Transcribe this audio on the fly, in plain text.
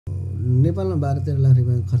नेपालमा 12-13 लाख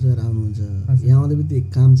रुपियाँ खर्च गरेर आउनुहुन्छ, यहाँ आउँदा बित्तिकै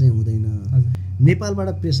काम चाहिँ हुँदैन। नेपालबाट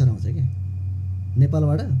प्रेसर आउँछ क्या,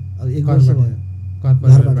 नेपालबाट अब 1 वर्ष भयो घर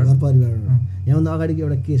परिवारबाट। यहाँभन्दा अगाडिको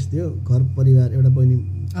एउटा केस थियो, घर परिवार एउटा बहिनी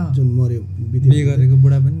जुन मऱ्यो बिहे गरेको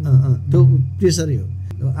बुढा पनि, त्यो प्रेसरै हो।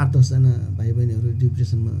 8-10 जना भाइ बहिनीहरू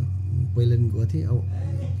डिप्रेसनमा पहिला पनि गएको थिए। अब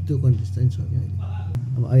त्यो कन्डिसन चाहिँ छ क्या अहिले।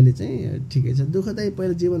 अब अहिले चाहिँ ठिकै छ, दुःखदायी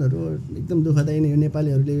पहिला जीवनहरू एकदम दुःखदायी नै हो।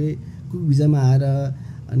 नेपालीहरूले कुक भिजामा आएर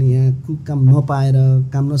अनि यहाँ कुक काम नपाएर,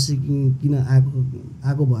 काम नसिकिकन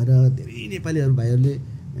आएको भएर धेरै नेपालीहरू भाइहरूले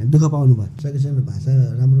दुःख पाउनु भयो। सकेसम्म भाषा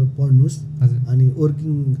राम्रो पढ्नुहोस्, अनि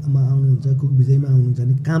वर्किङमा आउनुहुन्छ, कुक भिजामा आउनुहुन्छ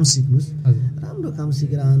भने काम सिक्नुहोस्। राम्रो काम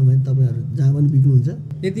सिकेर आउनु भने तपाईँहरू जहाँ पनि बिग्नुहुन्छ।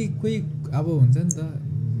 यदि कोही अब हुन्छ नि त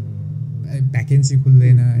भ्याकेन्सी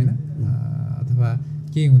खुल्दैन होइन, अथवा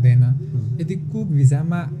केही हुँदैन, यदि कुक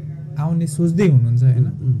भिजामा आउने सोच्दै हुनुहुन्छ होइन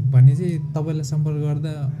भने चाहिँ तपाईँलाई सम्पर्क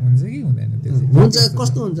गर्दा हुन्छ कि हुँदैन? त्यो चाहिँ हुन्छ।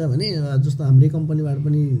 कस्तो हुन्छ भने जस्तो हाम्रै कम्पनीबाट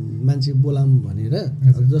पनि मान्छे बोलाऊँ भनेर,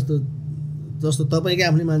 जस्तो तपाईँकै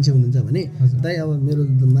आफ्नै मान्छे हुनुहुन्छ भने दाइ अब मेरो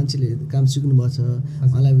मान्छेले काम सिक्नुभएको छ,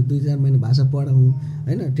 मलाई 2-4 महिना भाषा पढाउँ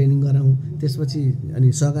होइन, ट्रेनिङ गराउँ, त्यसपछि अनि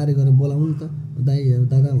सहकारी गरेर बोलाउँ नि त दाइ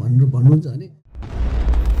दादा भन्नुहुन्छ भने।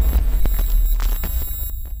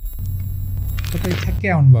 तपाईँ ठ्याक्कै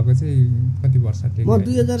आउनुभएको चाहिँ कति वर्ष? म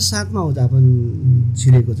 2007 मा हो जापान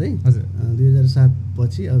छिरेको चाहिँ। हजुर। 2007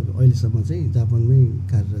 पछि अब अहिलेसम्म चाहिँ जापानमै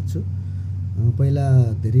कार्यरत छु। पहिला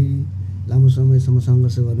धेरै लामो समयसम्म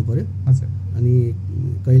सङ्घर्ष गर्नु पर्यो। हजुर। अनि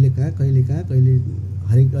कहिले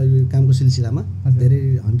हरेक कामको सिलसिलामा धेरै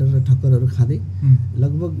हन्टर र ठक्करहरू खाँदै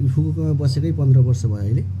लगभग फुकुकामा बसेकै 15 वर्ष भयो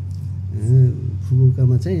अहिले।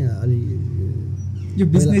 फुकुकामा चाहिँ अलि यो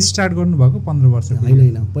बिजनेस स्टार्ट गर्नुभएको 15 वर्ष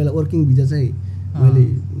होइन, पहिला वर्किङ भिजा चाहिँ मैले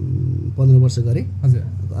 15 वर्ष गरेँ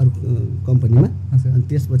अरू कम्पनीमा। अनि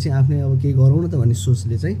त्यसपछि आफ्नै अब केही गरौँ न त भन्ने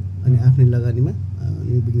सोचले चाहिँ अनि आफ्नै लगानीमा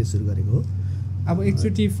यो बिजनेस सुरु गरेको हो। अब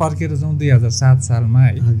एकचोटि फर्केर जाउँ 2007 सालमा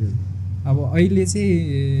है। हजुर। अब अहिले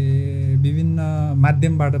चाहिँ विभिन्न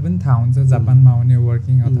माध्यमबाट पनि थाहा हुन्छ जापानमा आउने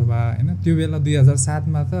वर्किङ अथवा होइन। त्यो बेला 2007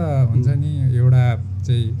 मा त हुन्छ नि एउटा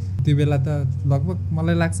चाहिँ त्यो बेला त लगभग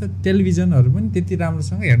मलाई लाग्छ टेलिभिजनहरू पनि त्यति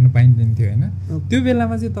राम्रोसँग हेर्न पाइँदैन थियो होइन। त्यो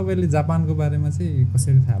बेलामा चाहिँ तपाईँले जापानको बारेमा चाहिँ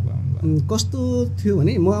कसरी थाहा पाउनुभयो? कस्तो थियो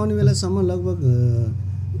भने म आउने बेलासम्म लगभग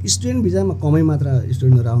स्टुडेन्ट भिजामा कमै मात्र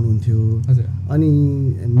स्टुडेन्टहरू आउनुहुन्थ्यो। हजुर। अनि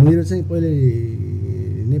मेरो चाहिँ पहिले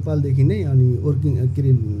नेपालदेखि नै अनि वर्किङ के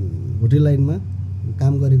अरे होटेल लाइनमा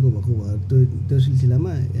काम गरेको भएको भएर त्यो सिलसिलामा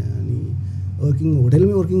अनि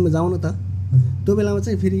होटेलमै वर्किङमा जाउँ न त। त्यो बेलामा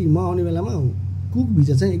चाहिँ फेरि म आउने बेलामा कुक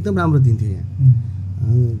भिजा चाहिँ एकदम राम्रो दिन्थ्यो यहाँ।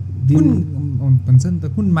 भन्छ नि त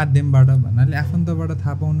कुन माध्यमबाट भन्नाले आफन्तबाट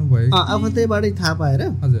थाहा पाउनु भयो? आफन्तैबाटै थाहा पाएर।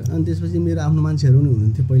 हजुर। अनि त्यसपछि मेरो आफ्नो मान्छेहरू पनि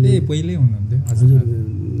हुनुहुन्थ्यो पहिल्यै हुनुहुन्थ्यो। हजुर।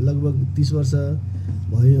 लगभग 30 वर्ष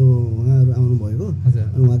भयो उहाँहरू आउनुभएको।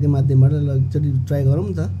 अनि उहाँकै माध्यमबाट एकचोटि ट्राई गरौँ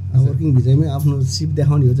नि त। वर्किङ भिजामै आफ्नो सिप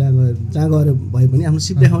देखाउने हो, जहाँ गएर भए पनि आफ्नो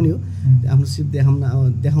सिप देखाउने हो। आफ्नो सिप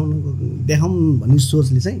देखाउँ भन्ने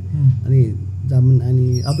सोचले चाहिँ अनि जापान अनि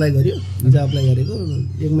अप्लाई गर्यो। भिजा अप्लाई गरेको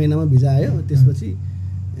 1 महिनामा भिजा आयो। त्यसपछि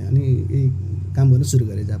अनि यही काम गर्न सुरु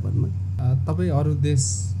गरेँ जापानमा। तपाईँ अरू देश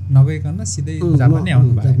नगइकन सिधै जापानै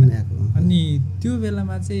आउनुभयो? अनि त्यो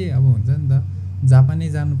बेलामा चाहिँ अब हुन्छ नि त जापानै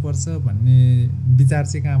जानुपर्छ भन्ने विचार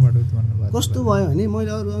चाहिँ कहाँबाट उत्पन्न भयो? कस्तो भयो भने मैले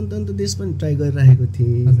अरू अन्त देश पनि ट्राई गरिरहेको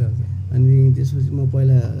थिएँ। अनि त्यसपछि म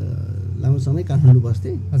पहिला लामो समय काठमाडौँ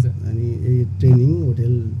बस्थेँ। अनि यही ट्रेनिङ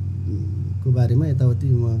होटेलको बारेमा यताउति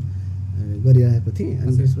म गरिरहेको थिएँ।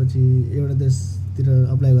 अनि त्यसपछि एउटा देशतिर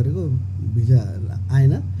अप्लाई गरेको, भिजा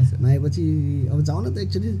आएन। नआएपछि अब जाउँ न त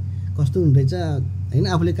एकचोटि कस्तो हुने रहेछ होइन,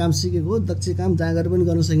 आफूले काम सिकेको दक्ष काम जहाँ गएर पनि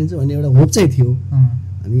गर्न सकिन्छ भन्ने एउटा होप चाहिँ थियो।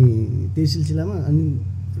 अनि त्यही सिलसिलामा अनि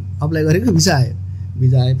अप्लाई गरेको भिजा आयो।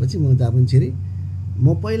 भिजा आएपछि म जापान छिरेँ।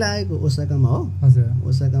 म पहिला आएको ओसाकामा हो।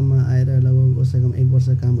 ओसाकामा आएर लगभग ओसाकामा 1 वर्ष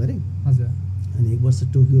काम गरेँ। अनि 1 वर्ष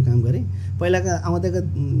टोकियो काम गरेँ। पहिलाका आउँदाका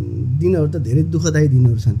दिनहरू त धेरै दुःखदायी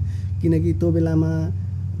दिनहरू छन्, किनकि त्यो बेलामा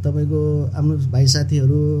तपाईँको आफ्नो भाइ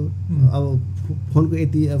साथीहरू अब फोनको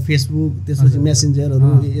यति फेसबुक त्यसपछि मेसेन्जरहरू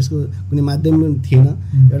यसको कुनै माध्यम पनि थिएन।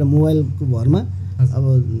 एउटा मोबाइलको भरमा अब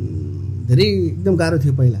धेरै एकदम गाह्रो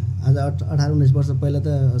थियो पहिला। आज 18-19 वर्ष पहिला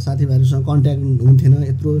त साथीभाइहरूसँग कन्ट्याक्ट हुन्थेन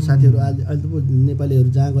यत्रो साथीहरू। अहिले त नेपालीहरू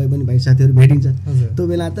जहाँ गए पनि भाइ साथीहरू भेटिन्छ। त्यो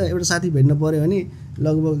बेला त एउटा साथी भेट्न पऱ्यो भने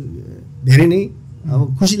लगभग धेरै नै अब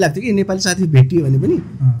खुसी लाग्थ्यो कि नेपाली साथी भेटियो भने पनि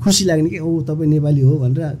खुसी लाग्ने कि ओ तपाईँ नेपाली हो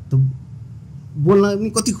भनेर बोल्न पनि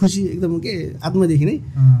कति खुसी एकदम के आत्मादेखि नै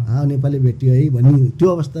नेपाली भेटियो है भन्ने त्यो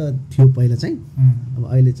अवस्था थियो पहिला चाहिँ। अब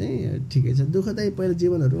अहिले चाहिँ ठिकै छ। दुःखदायी पहिला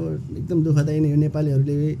जीवनहरू एकदम दुःखदायी नै हो।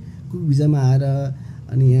 नेपालीहरूले कुक भिजामा आएर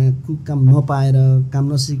अनि यहाँ कुक काम नपाएर, काम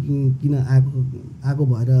नसिकिकन आएको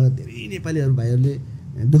भएर धेरै नेपालीहरू भाइहरूले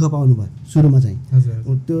दुःख पाउनु भयो सुरुमा चाहिँ। हजुर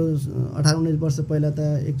त्यो 18-19 वर्ष पहिला त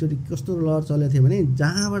एकचोटि कस्तो लहर चलेको थियो भने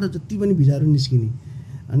जहाँबाट जति पनि भिजाहरू निस्किने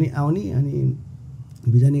अनि आउने, अनि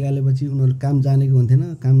भिजा निकालेपछि उनीहरू काम जानेको हुन्थेन,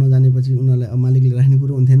 काम नजानेपछि उनीहरूलाई मालिकले राख्ने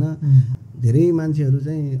कुरो हुन्थेन। धेरै मान्छेहरू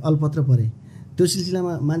चाहिँ अल्पत्र परे। त्यो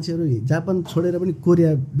सिलसिलामा मान्छेहरू जापान छोडेर पनि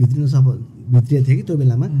कोरिया भित्रिएको थियो कि त्यो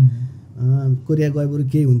बेलामा। कोरिया गए बरु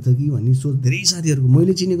केही हुन्छ कि भन्ने सोच धेरै साथीहरूको,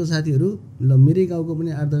 मैले चिनेको साथीहरू, ल मेरै गाउँको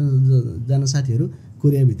पनि 8-10 जना साथीहरू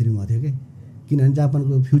कोरिया भित्रिनु भएको थियो क्या। किनभने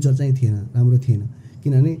जापानको फ्युचर चाहिँ थिएन, राम्रो थिएन।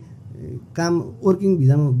 किनभने काम वर्किङ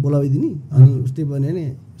भिजामा बोलाइदिने, अनि उस्तै भन्यो भने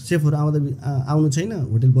सेफहरू आउनु छैन,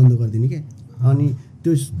 होटल बन्द गरिदिने क्या। अनि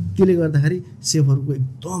त्यसले गर्दाखेरि सेफहरूको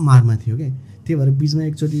एकदम मारमा थियो क्या। त्यही भएर बिचमा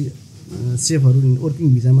एकचोटि सेफहरू वर्किङ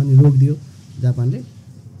भिजामा नि रोकिदियो जापानले।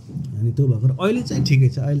 अनि त्यो भएर अहिले चाहिँ ठिकै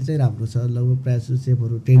छ, अहिले चाहिँ राम्रो छ। लगभग प्रायः जस्तो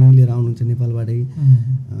सेफहरू ट्रेनिङ लिएर आउनुहुन्छ नेपालबाटै,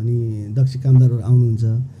 अनि दक्ष कामदारहरू आउनुहुन्छ।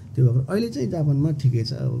 त्यो भएर अहिले चाहिँ जापानमा ठिकै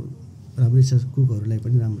छ, राम्रै छ, कुकहरूलाई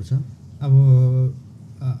पनि राम्रो छ। अब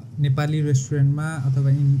नेपाली रेस्टुरेन्टमा अथवा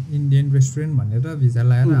इन्डियन रेस्टुरेन्ट भनेर भिजा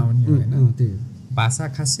लगाएर आउने होइन, त्यही भाषा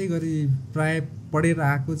खासै गरी प्राय पढेर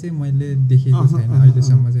आएको चाहिँ मैले देखेको छैन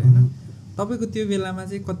अहिलेसम्म चाहिँ होइन। तपाईँको त्यो बेलामा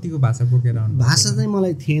चाहिँ कतिको भाषा बोकेर आउनु? भाषा चाहिँ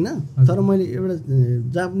मलाई थिएन, तर मैले एउटा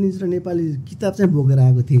जापानिज र नेपाली किताब चाहिँ बोकेर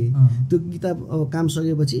आएको थिएँ। त्यो किताब अब काम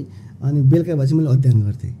सकेपछि अनि बेलुका भएपछि मैले अध्ययन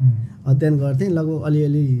गर्थेँ। लगभग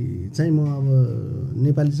अलिअलि चाहिँ म अब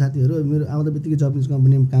नेपाली साथीहरू मेरो आउँदा बित्तिकै जापानिज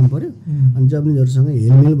कम्पनीमा काम पऱ्यो, अनि जापानिजहरूसँग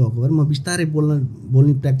हेलमेल भएको भएर म बिस्तारै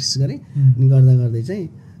बोल्ने प्र्याक्टिस गरेँ। अनि गर्दा गर्दै चाहिँ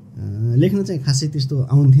लेख्न चाहिँ खासै त्यस्तो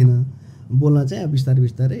आउँथेन, बोल्न चाहिँ अब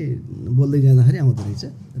बिस्तारै बोल्दै जाँदाखेरि आउँदो रहेछ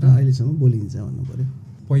र अहिलेसम्म बोलिन्छ भन्नु पऱ्यो।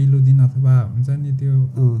 पहिलो दिन अथवा हुन्छ नि त्यो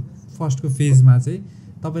फर्स्टको फेजमा चाहिँ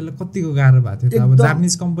तपाईँलाई कतिको गाह्रो भएको थियो? अब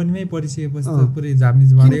जापानिज कम्पनीमै परिसकेपछि त पुरै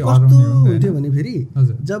जापानिजबाटै हराउने हुन्थ्यो भने फेरि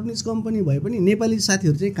जापानिज कम्पनी भए पनि नेपाली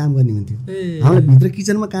साथीहरू चाहिँ काम गर्ने हुन्थ्यो। हामीलाई भित्र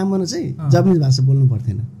किचनमा काम गर्न चाहिँ जापानिज भाषा बोल्नु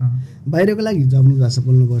पर्थेन, बाहिरको लागि जापानिज भाषा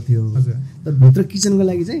बोल्नु पर्थ्यो। तर भित्र किचनको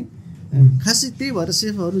लागि चाहिँ खासै त्यही भएर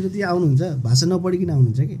सेफहरू जति आउनुहुन्छ भाषा नपढिकन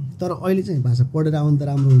आउनुहुन्छ कि। तर अहिले चाहिँ भाषा पढेर आउनु त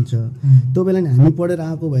राम्रो हुन्छ। त्यो बेला नि हामी पढेर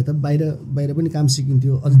आएको भए त बाहिर पनि काम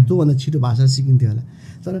सिकिन्थ्यो, अझ त्योभन्दा छिटो भाषा सिकिन्थ्यो होला।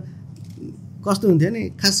 तर कस्तो हुन्थ्यो नि,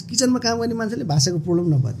 खास किचनमा काम गर्ने मान्छेले भाषाको प्रब्लम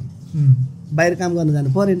नपर्ने, बाहिर काम गर्न जानु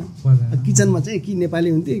परेन। किचनमा चाहिँ कि नेपाली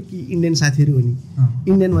हुन्थ्यो कि इन्डियन साथीहरू हुने,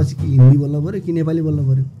 इन्डियन भएपछि कि हिन्दी बोल्नु पऱ्यो कि नेपाली बोल्नु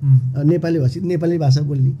पऱ्यो, नेपाली भएपछि नेपाली भाषा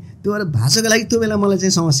बोल्ने। त्यो भएर भाषाको लागि त्यो बेला मलाई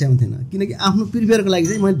चाहिँ समस्या हुन्थेन, किनकि आफ्नो प्रिपेयरको लागि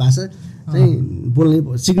चाहिँ मैले भाषा चाहिँ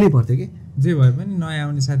सिक्नै पर्थ्यो कि। जे भए पनि नयाँ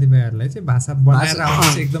आउने साथीभाइहरूलाई चाहिँ भाषा बनाएर आउनु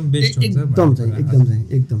चाहिँ एकदम बेस्ट हुन्छ।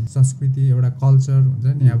 एकदम संस्कृति एउटा कल्चर हुन्छ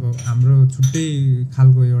नि, अब हाम्रो छुट्टै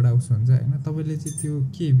खालको एउटा उसो हुन्छ होइन। तपाईँले चाहिँ त्यो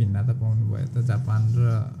के भिन्नता पाउनुभयो त जापान र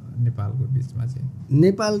नेपालको बिचमा चाहिँ?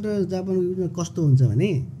 नेपाल र जापानको बिचमा कस्तो हुन्छ भने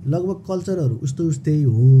लगभग कल्चरहरू उस्तै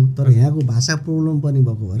हो, तर यहाँको भाषा प्रब्लम पनि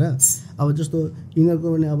भएको भएर अब जस्तो यिनीहरूको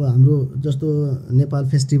पनि अब हाम्रो जस्तो नेपाल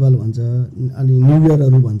फेस्टिभल भन्छ, अनि न्यु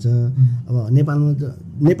इयरहरू भन्छ। अब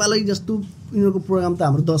नेपालै जस्तो यिनीहरूको प्रोग्राम त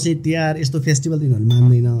हाम्रो दसैँ तिहार यस्तो फेस्टिभल त यिनीहरू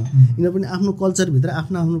मान्दैन। यिनीहरू पनि आफ्नो कल्चरभित्र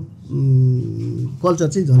आफ्नो कल्चर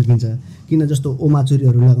चाहिँ झल्किन्छ। किन जस्तो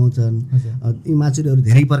माछुरीहरू लगाउँछन्, यी माछुरीहरू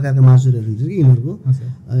धेरै प्रकारका माछुरीहरू हुन्छ कि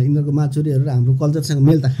यिनीहरूको माछुरीहरू र हाम्रो कल्चरसँग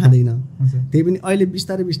मेल त खाँदैन। त्यही पनि अहिले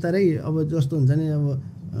बिस्तारै अब जस्तो हुन्छ नि, अब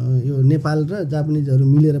यो नेपाल र जापानिजहरू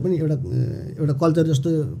मिलेर पनि एउटा कल्चर जस्तो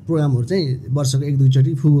प्रोग्रामहरू चाहिँ वर्षको 1-2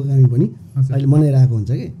 चोटि फुकुकामी पनि अहिले मनाइरहेको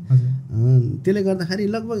हुन्छ कि। त्यसले गर्दाखेरि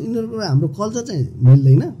लगभग यिनीहरूको हाम्रो कल्चर चाहिँ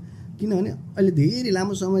मिल्दैन। किनभने अहिले धेरै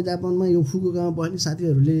लामो समय जापानमा यो फुकुकामा बस्ने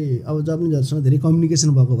साथीहरूले अब जापानिजहरूसँग धेरै कम्युनिकेसन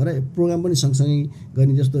भएको भएर प्रोग्राम पनि सँगसँगै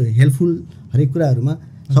गर्ने, जस्तो हेल्पफुल हरेक कुराहरूमा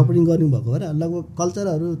सपोर्टिङ गर्नु भएको भएर लगभग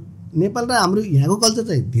कल्चरहरू नेपाल र हाम्रो यहाँको कल्चर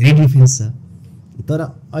चाहिँ धेरै डिफ्रेन्स छ। तर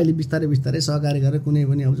अहिले बिस्तारै सहकारी गरेर कुनै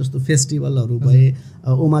पनि अब जस्तो फेस्टिभलहरू भए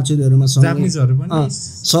ओमाचुरीहरूमा सहकारी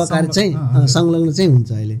चाहिँ संलग्न चाहिँ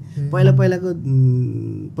हुन्छ। अहिले पहिलाको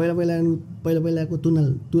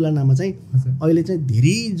तुलनामा चाहिँ अहिले चाहिँ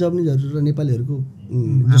धेरै जापानिजहरू र नेपालीहरूको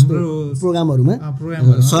जस्तो प्रोग्रामहरूमा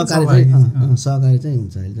सहकारी चाहिँ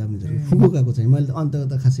हुन्छ अहिले जापानिजहरू। फुकुकाको चाहिँ मैले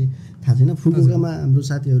अन्तगत खासै थाहा छैन। फुकुकामा हाम्रो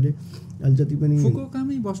साथीहरूले अहिले जति पनि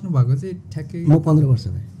फुकुकामै बस्नु भएको चाहिँ ठ्याक्कै म 15 वर्ष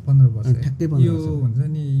भए। 15 वर्ष ठ्याक्कै 15 यो हुन्छ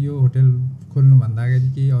नि, यो होटल खोल्नुभन्दा अगाडि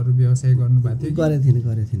केही अरू व्यवसाय गर्नुभएको थियो? गरेको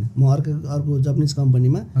थिइनँ। म अर्को जापानिज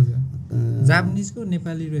कम्पनीमा। हजुर, जापानिजको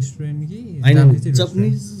नेपाली रेस्टुरेन्ट कि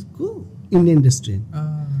जापानिजको इन्डियन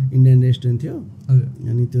रेस्टुरेन्ट थियो।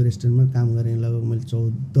 अनि त्यो रेस्टुरेन्टमा काम गरेँ लगभग मैले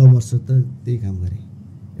 14 वर्ष त त्यही काम गरेँ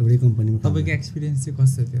एउटै कम्पनीमा। तपाईँको एक्सपिरियन्स चाहिँ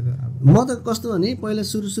कस्तो थियो त? म त कस्तो भने पहिला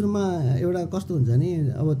सुरुमा एउटा कस्तो हुन्छ नि,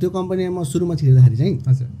 अब त्यो कम्पनीमा म सुरुमा छिर्दाखेरि चाहिँ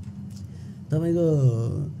तपाईँको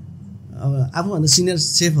अब आफूभन्दा सिनियर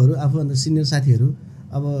सेफहरू, आफूभन्दा सिनियर साथीहरू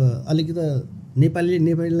अब अलिकति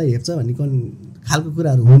नेपालीलाई हेप्छ भन्ने खालको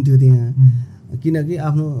कुराहरू हुन्थ्यो त्यहाँ। किनकि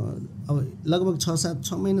आफ्नो अब लगभग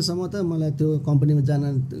 6 महिनासम्म त मलाई त्यो कम्पनीमा जान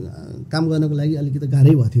काम गर्नको लागि अलिकति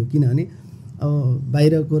गाह्रै भएको थियो। किनभने अब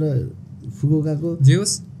बाहिरको र फुकुकाको जे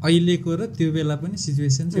होस् अहिलेको र त्यो बेला पनि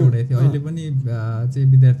सिचुएसन चाहिँ एउटै थियो। अहिले पनि चाहिँ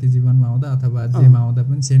विद्यार्थी जीवनमा आउँदा अथवा जेमा आउँदा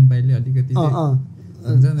पनि सेन्पाईले अलिकति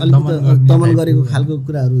दमन गरेको खालको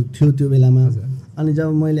कुराहरू थियो त्यो बेलामा। अनि जब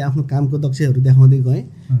मैले आफ्नो कामको दक्षहरू देखाउँदै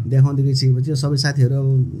गइसकेपछि सबै साथीहरू अब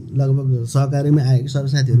लगभग सहकारीमै आएको सबै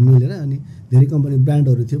साथीहरू मिलेर अनि धेरै कम्पनी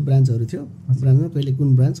ब्रान्चहरू थियो ब्रान्चमा कहिले कुन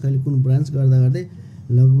ब्रान्च गर्दा गर्दै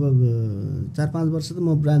लगभग 4-5 वर्ष त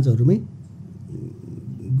म ब्रान्चहरूमै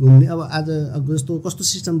घुम्ने। अब आज जस्तो कस्तो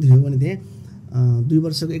सिस्टम थियो भने त्यहाँ 2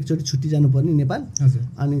 वर्षको एकचोटि छुट्टी जानुपर्ने नेपाल।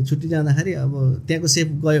 अनि छुट्टी जाँदाखेरि अब त्यहाँको सेफ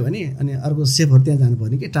गयो भने अनि अर्को सेफहरू त्यहाँ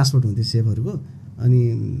जानुपर्ने के ट्रान्सपोर्ट हुन्थ्यो सेफहरूको। अनि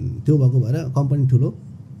त्यो भएको भएर कम्पनी ठुलो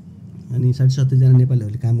अनि 60-70 जना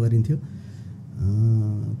नेपालीहरूले काम गरिन्थ्यो।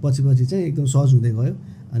 पछि चाहिँ एकदम सहज हुँदै गयो।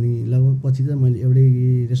 अनि लगभग पछि चाहिँ मैले एउटै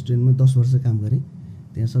रेस्टुरेन्टमा 10 वर्ष काम गरेँ।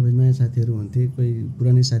 त्यहाँ सबै नयाँ साथीहरू हुन्थे, कोही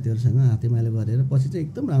पुरानै साथीहरूसँग हातेमालो गरेर पछि चाहिँ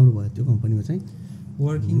एकदम राम्रो भयो त्यो कम्पनीमा चाहिँ।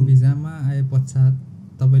 वर्किङ भिजामा आए पश्चात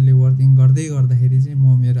तपाईँले वर्किङ गर्दाखेरि चाहिँ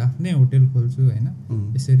म मेरो आफ्नै होटेल खोल्छु होइन,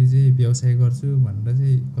 यसरी चाहिँ व्यवसाय गर्छु भनेर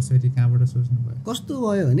चाहिँ कसरी कहाँबाट सोच्नुभयो? कस्तो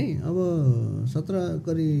भयो भने अब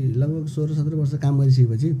 17 लगभग 16-17 वर्ष काम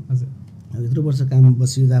गरिसकेपछि अब यत्रो वर्ष काम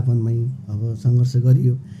बसियो जापानमै। अब सङ्घर्ष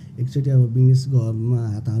गरियो एकचोटि अब बिजनेस घरमा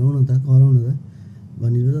हात हालौँ न त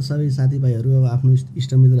भनेर सबै साथीभाइहरू अब आफ्नो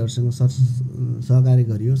इष्टमित्रहरूसँग सहकार्य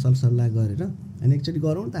गरियो, सरसल्लाह गरेर अनि एकचोटि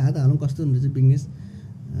गरौँ त हात हालौँ कस्तो हुन्छ चाहिँ बिजनेस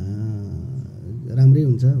राम्रै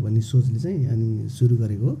हुन्छ भन्ने सोचले चाहिँ अनि सुरु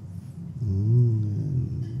गरेको।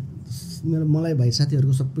 मलाई भाइ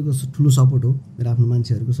साथीहरूको सबैको ठुलो सपोर्ट हो, मेरो आफ्नो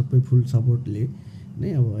मान्छेहरूको सबै फुल सपोर्टले नै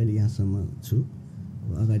अब अहिले यहाँसम्म छु।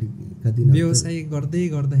 अगाडिका दिन व्यवसाय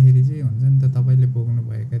गर्दाखेरि चाहिँ हुन्छ नि त तपाईँले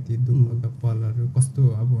भोग्नुभएका ती दुःखका पलहरू कस्तो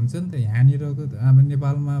अब हुन्छ नि त। यहाँनिरको अब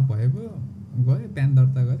नेपालमा भएको गयो प्यान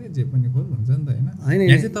दर्ता गरे जे पनि खोल हुन्छ नि त होइन,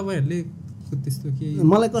 यहाँ चाहिँ तपाईँहरूले त्यस्तो के?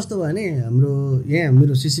 मलाई कस्तो भयो भने यहाँ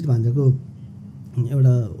मेरो शिशिर भान्जाको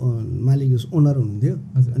एउटा मालिक ओनर हुनुहुन्थ्यो।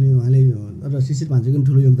 अनि उहाँले र शिशिर भान्जाको पनि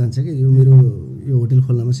ठुलो योगदान छ कि यो मेरो यो होटेल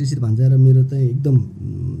खोल्नमा। शिशिर भान्जा र मेरो चाहिँ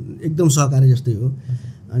एकदम सहकारी जस्तै हो।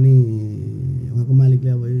 अनि उहाँको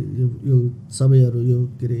मालिकले अब यो सबैहरू यो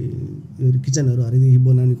के अरे यो किचनहरू हरेदेखि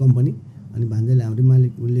बनाउने कम्पनी अनि भान्जाले हाम्रो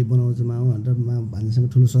मालिकले बनाउँछ भनेर भान्जासँग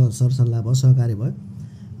ठुलो सरसल्लाह भयो, सहकार्य भयो।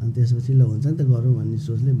 अनि त्यसपछि ल हुन्छ नि त गरौँ भन्ने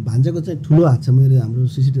सोचले भान्जाको चाहिँ ठुलो हात छ मेरो, हाम्रो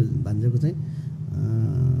शिशिर भान्जाको चाहिँ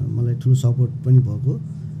मलाई ठुलो सपोर्ट पनि भएको।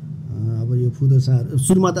 अब यो फुदोसाहरू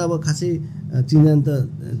सुरुमा त अब खासै चिन्जान त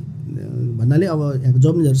भन्नाले अब यहाँको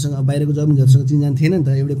जमिनहरूसँग बाहिरको जमिनहरूसँग चिन्जान थिएन नि त,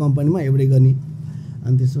 एउटै कम्पनीमा एउटै गर्ने।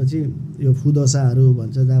 अनि त्यसपछि यो फुदोसाहरू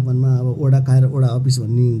भन्छ जापानमा अब ओडा अफिस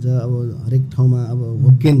भन्ने हुन्छ, अब हरेक ठाउँमा अब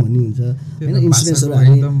होकेन भन्ने हुन्छ होइन, इन्सुरेन्सहरू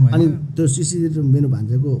हाल्ने। अनि त्यो शिशिर मेरो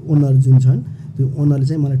भान्जाको ओनर जुन छन् त्यो ओनरले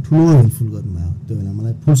चाहिँ मलाई ठुलो हेल्पफुल गर्नुभयो त्यो बेला,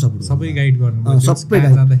 मलाई फुल सपोर्ट, सबै गाइड गर्नुभयो, सबै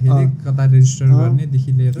कता रेजिस्टर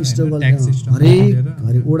गर्नेदेखि लिएर ट्याक्स सिस्टम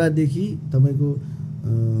हरेक ओडादेखि तपाईँको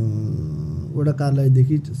ओडा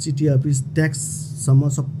कार्यालयदेखि सिटी अफिस ट्याक्ससम्म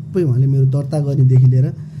सबै उहाँले मेरो दर्ता गर्नेदेखि लिएर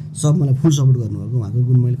सब मलाई फुल सपोर्ट गर्नुभएको। उहाँको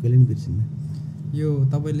गुण मैले कहिले पनि बिर्सिन्न। यो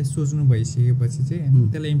तपाईँले सोच्नु भइसकेपछि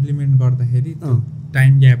चाहिँ त्यसलाई इम्प्लिमेन्ट गर्दाखेरि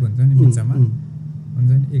टाइम ग्याप हुन्छ नि बिचमा,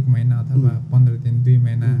 हुन्छ नि 1 महिना अथवा 15 दिन 2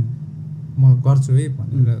 महिना म गर्छु है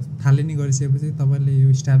भनेर थाले नि गरिसकेपछि तपाईँले यो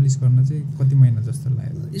इस्टाब्लिस गर्न चाहिँ कति महिना जस्तो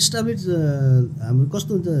लाग्यो? इस्टाब्लिस हाम्रो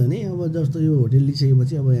कस्तो हुन्छ भने अब जस्तो यो होटेल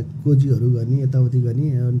लिइसकेपछि अब यहाँ कोजीहरू गर्ने यताउति गर्ने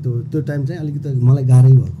अनि त्यो टाइम चाहिँ अलिकति मलाई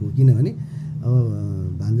गाह्रै भएको। किनभने अब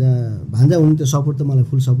भान्जा हुनु त्यो सपोर्ट त मलाई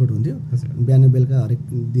फुल सपोर्ट हुन्थ्यो, बिहान बेलुका हरेक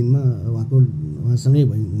दिनमा उहाँसँगै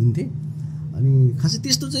हुन्थेँ। अनि खासै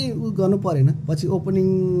त्यस्तो चाहिँ गर्नु परेन। पछि ओपनिङ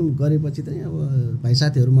गरेपछि चाहिँ अब भाइ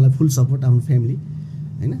साथीहरू मलाई फुल सपोर्ट, आफ्नो फ्यामिली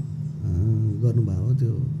होइन गर्नुभयो।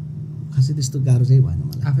 त्यो खासै त्यस्तो गाह्रो चाहिँ भएन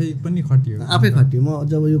मलाई। आफै पनि खटियो? आफै खटियो। म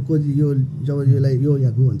जब यो कोजी जब यसलाई यो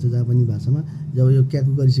याकु भन्छ जापानी भाषामा, जब यो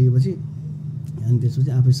क्याकु गरिसकेपछि अनि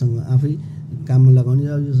त्यसपछि आफै काममा लगाउने।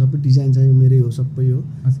 अब यो सबै डिजाइन चाहिँ मेरै हो, सबै हो,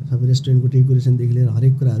 सबै रेस्टुरेन्टको डेकोरेसनदेखि लिएर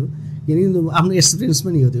हरेक कुराहरू। किनकि आफ्नो एक्सपिरियन्स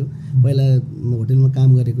पनि हो त्यो, पहिला होटेलमा काम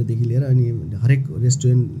गरेकोदेखि लिएर अनि हरेक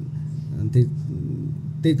रेस्टुरेन्ट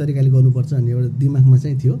त्यही तरिकाले गर्नुपर्छ भन्ने एउटा दिमागमा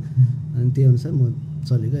चाहिँ थियो। अनि त्यही अनुसार म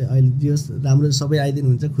चलेको। अहिले जे होस् राम्रो सबै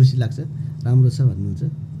आइदिनुहुन्छ, खुसी लाग्छ, राम्रो छ भन्नुहुन्छ।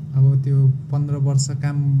 अब त्यो 15 वर्ष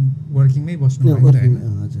काम वर्किङमै बस्नु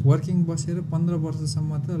भयो। वर्किङ बसेर 15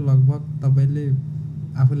 वर्षसम्म त लगभग तपाईँले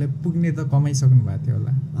आफूलाई पुग्ने त कमाइसक्नु भएको थियो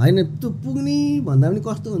होला? होइन, त्यो पुग्ने भन्दा पनि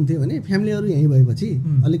कस्तो हुन्थ्यो भने फ्यामिलीहरू यहीँ भएपछि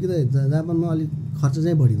अलिकति जापानमा अलिक खर्च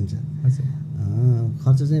चाहिँ बढी हुन्छ।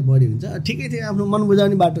 खर्च चाहिँ बढी हुन्छ। ठिकै थियो, आफ्नो मन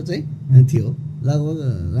बुझाउने बाटो चाहिँ थियो, लगभग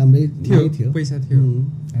राम्रै थियो। पैसा थियो,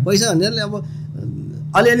 पैसा भन्नाले अब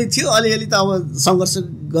अलिअलि थियो, अलिअलि त अब सङ्घर्ष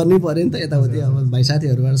गर्नै पऱ्यो नि त यताउति। अब भाइ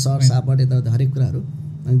साथीहरूबाट सर सापट यताउति हरेक कुराहरू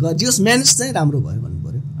जियोस् म्यानेज चाहिँ राम्रो भयो भन्नु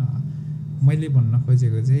पऱ्यो। मैले भन्न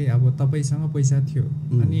खोजेको चाहिँ अब तपाईँसँग पैसा थियो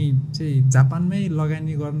अनि चाहिँ जापानमै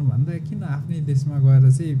लगानी गर्नुभन्दा किन आफ्नै देशमा गएर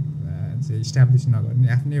चाहिँ इस्टाब्लिस नगर्ने,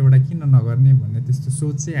 आफ्नै एउटा किन नगर्ने भन्ने त्यस्तो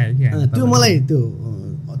सोच चाहिँ आयो कि आएन? त्यो मलाई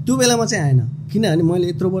त्यो बेलामा चाहिँ आएन, किनभने मैले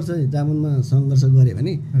यत्रो वर्ष जापानमा सङ्घर्ष गरेँ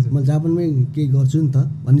भने म जापानमै केही गर्छु नि त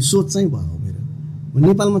भन्ने सोच चाहिँ भयो मेरो।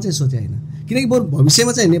 नेपालमा चाहिँ सोचे होइन, किनकि बरु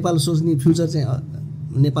भविष्यमा चाहिँ नेपाल सोच्ने, फ्युचर चाहिँ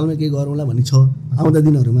नेपालमै केही गरौँला भन्ने छ आउँदा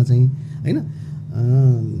दिनहरूमा चाहिँ होइन।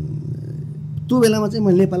 त्यो बेलामा चाहिँ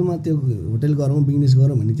मैले नेपालमा त्यो होटल गरौँ, बिजनेस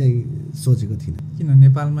गरौँ भन्ने चाहिँ सोचेको थिइनँ। किन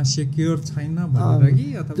नेपालमा सेक्योर छैन भनेर कि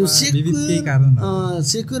अथवा विविध केही कारण?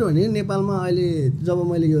 सेक्योर भने नेपालमा अहिले जब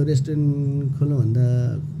मैले यो रेस्टुरेन्ट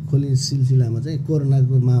खोल्ने सिलसिलामा चाहिँ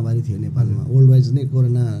कोरोनाको महामारी थियो नेपालमा, वर्ल्ड वाइज नै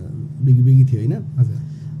कोरोना बिगी थियो होइन।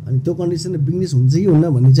 अनि त्यो कन्डिसनमा बिजनेस हुन्छ कि हुन्न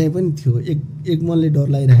भन्ने चाहिँ पनि थियो, एक मनले डर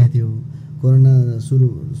लागिरहेको थियो। कोरोना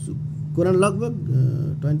लगभग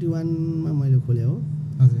 21मा मैले खोलेँ हो।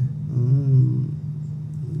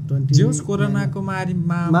 कोरोनाको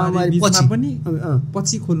महामारी पनि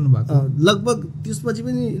पछि खोल्नु भएको लगभग त्यसपछि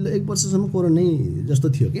पनि 1 वर्षसम्म कोरोनै जस्तो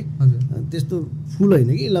थियो कि, त्यस्तो फुल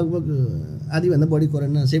होइन कि, लगभग आधीभन्दा बढी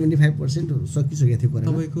कोरोना 75% सकिसकेको थियो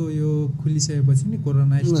कोरोना। तपाईँको यो खुलिसकेपछि नि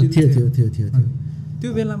कोरोना थियो। त्यो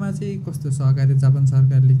बेलामा चाहिँ कस्तो सहकारी जापान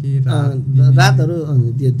सरकारले के राहतहरू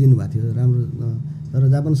दिनुभएको थियो राम्रो, तर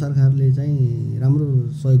जापान सरकारले चाहिँ राम्रो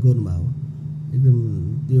सहयोग गर्नुभयो एकदम।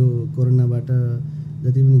 त्यो कोरोनाबाट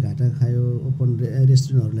जति पनि घाटा खायो ओपन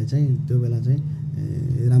रेस्टुरेन्टहरूलाई चाहिँ त्यो बेला चाहिँ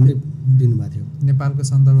राम्रै दिनुभएको थियो। नेपालको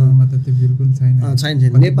सन्दर्भमा त त्यो बिल्कुल छैन।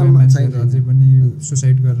 नेपालमा छैन, अझै पनि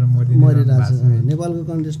सुसाइड गरेर मरिरहेको छ। नेपालको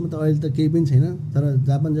कन्टेक्स्टमा त अहिले त केही पनि छैन, तर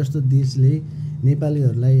जापान जस्तो देशले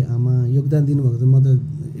नेपालीहरूलाई योगदान दिनुभएको त म त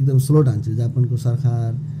एकदम स्लो ठान्छु। जापानको सरकार,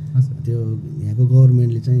 त्यो यहाँको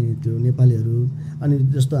गभर्मेन्टले चाहिँ त्यो नेपालीहरू, अनि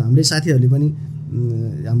जस्तो हाम्रै साथीहरूले पनि,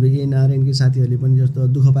 हाम्रो एनआरएनकै साथीहरूले पनि जस्तो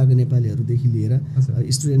दुःख पाएको नेपालीहरूदेखि लिएर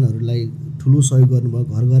स्टुडेन्टहरूलाई ठुलो सहयोग गर्नुभयो।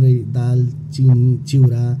 घर घरै दाल, चिनी,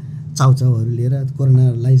 चिउरा, चाउचाउहरू लिएर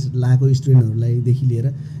कोरोनालाई लागेको स्टुडेन्टहरूलाईदेखि लिएर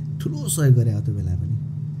ठुलो सहयोग गरे त्यो बेला पनि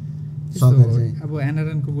सरकार चाहिँ। अब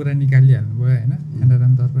एनआरएनको कुरा निकालिहाल्नु भयो होइन,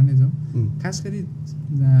 एनआरएनतर्फ नै जाउँ। खास गरी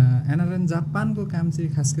एनआरएन जापानको काम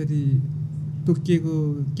चाहिँ खास गरी तोकिएको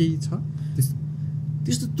केही छ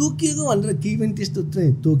त्यस्तो तोकिएको भनेर केही पनि त्यस्तो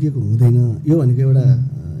चाहिँ तोकिएको हुँदैन। यो भनेको एउटा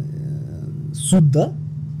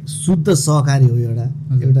शुद्ध सहकारी हो। एउटा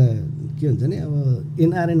के हुन्छ नि, अब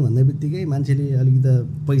एनआरएन भन्ने बित्तिकै मान्छेले अलिकति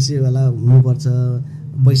पैसेवाला हुनुपर्छ,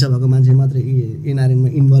 पैसा भएको मान्छे मात्रै एनआरएनमा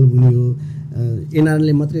इन्भल्भ हुने हो,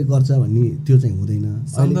 एनआरएनले मात्रै गर्छ भन्ने त्यो चाहिँ हुँदैन।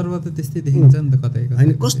 सन्दर्भ त त्यस्तै देखिन्छ नि त कतै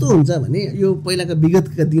होइन। कस्तो हुन्छ भने यो पहिलाका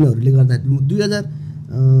विगतका दिनहरूले गर्दा 2000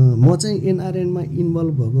 म चाहिँ एनआरएनमा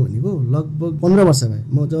इन्भल्भ भएको भनेको लगभग 15 वर्ष भयो।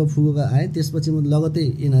 म जब फुकुका आएँ त्यसपछि म लगत्तै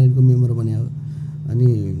एनआरएनको मेम्बर बने हो। अनि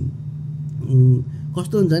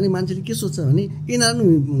कस्तो हुन्छ भने मान्छेले के सोच्छ भने एनआरएन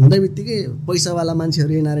हुँदै बित्तिकै पैसावाला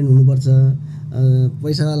मान्छेहरू एनआरएन हुनुपर्छ,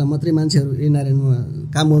 पैसावाला मात्रै मान्छेहरू एनआरएनमा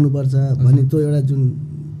काम गर्नुपर्छ भन्ने त्यो एउटा जुन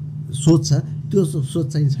सोच छ, त्यो सोच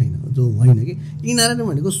चाहिँ छैन, जो होइन कि। एनआरएन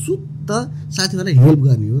भनेको शुद्ध साथीहरूलाई हेल्प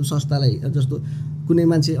गर्ने हो। संस्थालाई जस्तो कुनै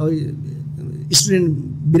मान्छे स्टुडेन्ट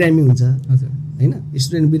बिरामी हुन्छ होइन,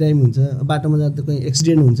 स्टुडेन्ट बिरामी हुन्छ, बाटोमा जाँदा कोही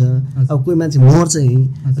एक्सिडेन्ट हुन्छ, अब कोही मान्छे मर्छ यहीँ,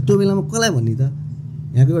 त्यो बेलामा कसलाई भन्ने त?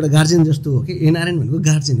 यहाँको एउटा गार्जियन जस्तो हो कि एनआरएन भनेको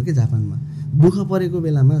गार्जियन हो कि जापानमा। दुःख परेको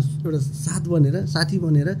बेलामा एउटा साथी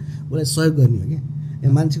बनेर उसलाई सहयोग गर्ने हो क्या।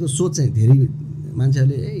 यहाँ मान्छेको सोच चाहिँ धेरै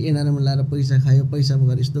मान्छेहरूले एनआरएनमा लाएर पैसा खायो, पैसा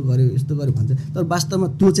बगेर यस्तो गर्यो भन्छ, तर वास्तवमा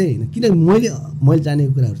त्यो चाहिँ होइन। किनकि मैले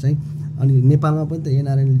जानेको कुराहरू चाहिँ, अनि नेपालमा पनि त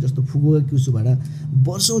एनआरएनले जस्तो फुगो क्युसुबाट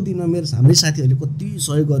वर्षौँ दिनमा हाम्रै साथीहरूले कति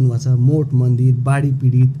सहयोग गर्नुभएको छ। मोठ मन्दिर, बाढी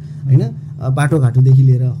पीडित होइन, बाटोघाटोदेखि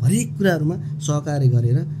लिएर हरेक कुराहरूमा सहकार्य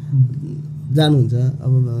गरेर जानुहुन्छ।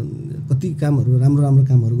 अब कति कामहरू राम्रो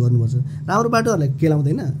कामहरू गर्नुपर्छ। राम्रो बाटोहरूलाई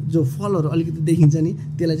केलाउँदैन, जो फलहरू अलिकति देखिन्छ नि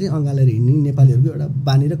त्यसलाई चाहिँ अँगालेर हिँड्ने नेपालीहरूको एउटा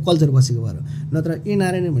बानी र कल्चर बसेको भएर। नत्र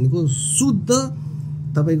एनआरएन भनेको शुद्ध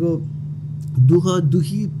तपाईँको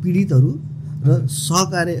दुखी पीडितहरू र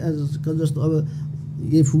सहकार्य जस्तो। अब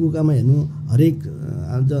यही फुकुकामा हेर्नु हरेक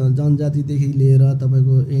जनजातिदेखि लिएर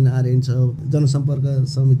तपाईँको एनआरएन छ, जनसम्पर्क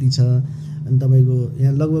समिति छ, अनि तपाईँको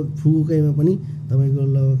यहाँ लगभग फुकुकैमा पनि तपाईँको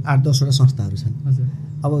लगभग 8-10वटा संस्थाहरू छन्।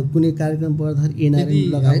 अब कुनै कार्यक्रम पर्दाखेरि एनआरएन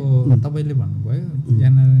लगायत तपाईँले भन्नुभयो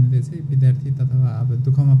एनआरएनले चाहिँ विद्यार्थी अथवा अब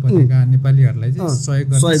दुःखमा परेका नेपालीहरूलाई चाहिँ सहयोग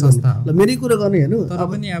गर्ने संस्था हो। मेरै कुरा गर्ने हेर्नु, तर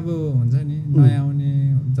पनि अब हुन्छ नि नयाँ आउने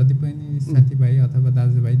जति पनि साथीभाइ अथवा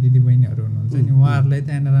दाजुभाइ दिदीबहिनीहरू हुनुहुन्छ नि उहाँहरूलाई त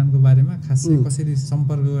एनआरएनको बारेमा खासै कसरी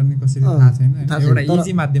सम्पर्क गर्ने कसरी थाहा छैन एउटा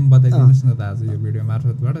इजी माध्यम बताइदिनुहोस् न त आज यो भिडियो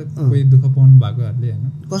मार्फतबाट कोही दुःख पाउनु भएकोहरूले होइन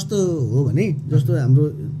कस्तो हो भने जस्तो हाम्रो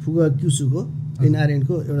फुगा क्युसुको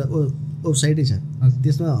एनआरएनको एउटा वेबसाइटै छ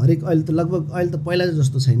त्यसमा हरेक अहिले त लगभग अहिले त पहिला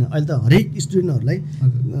जस्तो छैन अहिले त हरेक स्टुडेन्टहरूलाई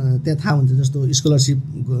त्यहाँ थाहा हुन्छ जस्तो स्कलरसिप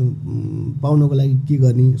पाउनको लागि के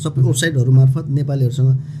गर्ने सबै वेबसाइटहरू मार्फत नेपालीहरूसँग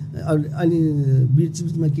अहिले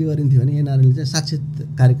बिचमा के गरिन्थ्यो भने एनआरएनले चाहिँ साक्षात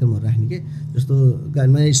कार्यक्रमहरू राख्ने के जस्तो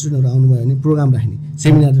नयाँ स्टुडेन्टहरू आउनुभयो भने प्रोग्राम राख्ने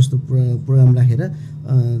सेमिनार जस्तो प्रोग्राम राखेर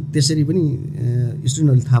त्यसरी पनि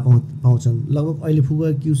स्टुडेन्टहरूले थाहा पाउँछन् लगभग अहिले फुगा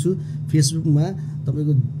क्युसु फेसबुकमा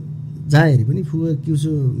तपाईँको जहाँ हेरे पनि फुगा क्युसु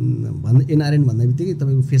भन्दा एनआरएन भन्दा बित्तिकै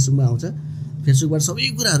तपाईँको फेसबुकमा आउँछ फेसबुकबाट सबै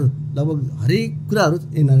कुराहरू लगभग हरेक कुराहरू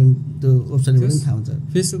एनआरएन त्यो वेबसाइटबाट पनि थाहा हुन्छ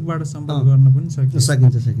फेसबुकबाट सम्पर्क गर्न पनि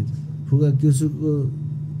सकिन्छ फुगा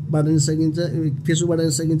क्युसुकोबाट पनि सकिन्छ फेसबुकबाट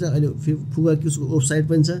पनि सकिन्छ अहिले फुगा क्युसुको वेबसाइट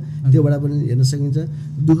पनि छ त्योबाट पनि हेर्न सकिन्छ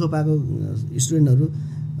दुःख पाएको स्टुडेन्टहरू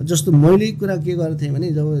जस्तो मैले कुरा के गरेको थिएँ भने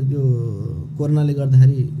जब यो कोरोनाले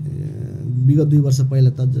गर्दाखेरि विगत 2 वर्ष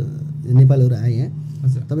पहिला त नेपालीहरू आए यहाँ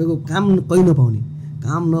तपाईँको काम कहीँ नपाउने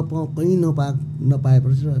काम कहीँ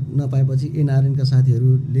नपाएपछि एनआरएनका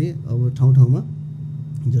साथीहरूले अब ठाउँमा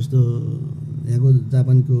जस्तो यहाँको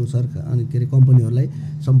जापानको सरकार अनि के अरे कम्पनीहरूलाई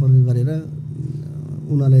सम्पर्क गरेर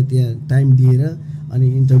उनीहरूलाई त्यहाँ टाइम दिएर अनि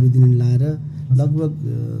इन्टरभ्यू दिनु लाएर लगभग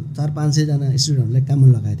 400-500 जना स्टुडेन्टहरूलाई काममा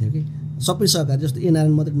लगाएको थियो कि सबै सहकारी जस्तो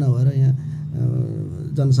एनआरएन मात्रै नभएर यहाँ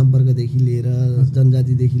जनसम्पर्कदेखि लिएर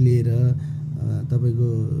जनजातिदेखि लिएर तपाईँको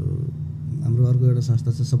हाम्रो अर्को एउटा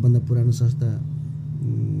संस्था छ सबभन्दा पुरानो संस्था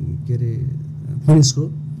के अरे फनिसको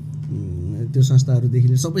त्यो संस्थाहरूदेखि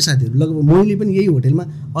लिएर सबै साथीहरू लगभग मैले पनि यही होटेलमा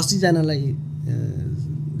 80 जनालाई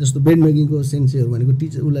जस्तो बेड मेकिङको सेन्सेहरू भनेको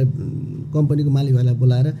टिचर उसलाई कम्पनीको मालिकहरूलाई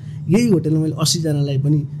बोलाएर यही होटेलमा मैले 80 जनालाई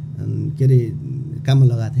पनि के अरे काममा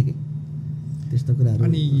लगाएको थिएँ कि त्यस्तो कुराहरू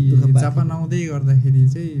अनि जापान आउँदै गर्दाखेरि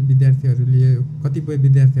चाहिँ विद्यार्थीहरूले कतिपय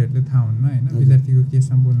विद्यार्थीहरूले थाहा हुन्न होइन विद्यार्थीको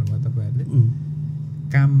केसमा बोल्नुभयो तपाईँहरूले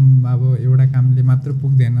काम अब एउटा कामले मात्र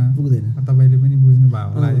पुग्दैन तपाईँले पनि बुझ्नुभयो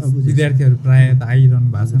होला विद्यार्थीहरू प्रायः त आइरहनु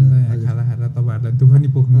भएको छ नि त यहाँ खाँदा तपाईँहरूलाई दुःख नि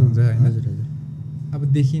पोख्नुहुन्छ होइन अब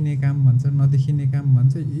देखिने काम भन्छ नदेखिने काम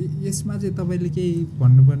भन्छ यसमा चाहिँ तपाईँले केही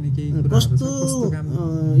भन्नुपर्ने केही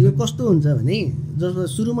यो कस्तो हुन्छ भने जब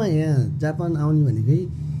सुरुमा यहाँ जापान आउने भनेकै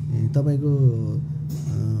तपाईँको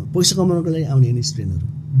पैसा कमाउनको लागि आउने होइन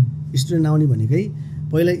स्टुडेन्ट आउने भनेकै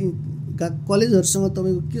पहिला कलेजहरूसँग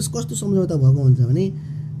तपाईँको कस्तो सम्झौता भएको हुन्छ भने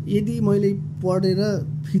यदि मैले पढेर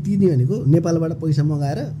फी तिर्ने भनेको नेपालबाट पैसा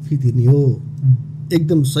मगाएर फी तिर्ने हो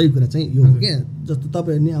एकदम सही कुरा चाहिँ यो हो क्या जस्तो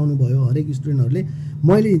तपाईँहरू नि आउनुभयो हरेक स्टुडेन्टहरूले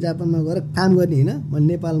मैले जापानमा गएर काम गर्ने होइन मैले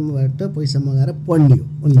नेपालबाट पैसा मगाएर पढ्ने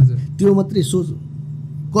हो त्यो मात्रै सोच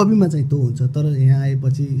कविमा चाहिँ त्यो हुन्छ तर यहाँ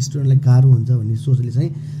आएपछि स्टुडेन्टलाई गाह्रो हुन्छ भन्ने सोचले चाहिँ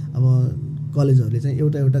अब कलेजहरूले चाहिँ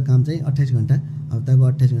एउटा काम चाहिँ 28 घन्टा हप्ताको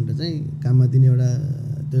 28 घन्टा चाहिँ काममा दिने एउटा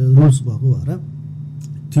त्यो रुल्स भएको भएर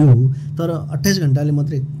थियो तर 28 घन्टाले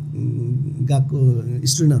मात्रै गएको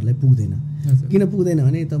स्टुडेन्टहरूलाई पुग्दैन किन पुग्दैन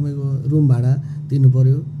भने तपाईँको रुम भाडा तिर्नु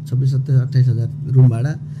पऱ्यो 26-27-28 रूम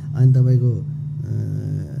भाडा अनि तपाईँको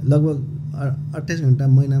लगभग 28 घन्टा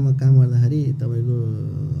महिनामा काम गर्दाखेरि तपाईँको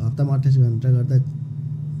हप्तामा 28 घन्टा गर्दा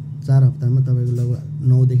 4 हप्तामा तपाईँको लगभग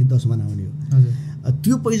 9 देखि 10 मा आउने हो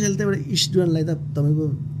त्यो पैसाले त एउटा स्टुडेन्टलाई त तपाईँको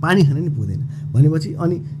पानी खान नि पुग्दैन भनेपछि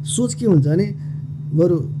अनि सोच के हुन्छ भने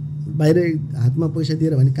बरु बाहिर हातमा पैसा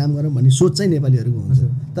दिएर भने काम गरौँ भन्ने सोच चाहिँ नेपालीहरूको हुन्छ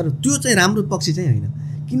तर त्यो चाहिँ राम्रो पक्ष चाहिँ होइन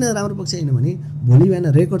किन राम्रो पक्ष होइन भने भोलि बिहान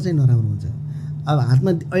रेकर्ड चाहिँ नराम्रो हुन्छ अब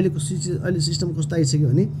हातमा अहिले सिस्टम कस्तो आइसक्यो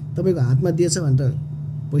भने तपाईँको हातमा दिएछ भनेर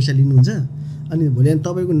पैसा लिनुहुन्छ अनि भोलि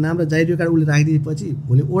तपाईँको नाम र जाहेर कार्ड उसले राखिदिएपछि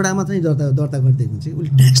भोलि ओडामा चाहिँ दर्ता गरिदिएको हुन्छ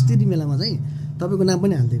उसले ट्याक्स तिर्ने बेलामा चाहिँ तपाईँको नाम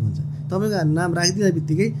पनि हालिदिएको हुन्छ तपाईँको नाम राखिदिँदा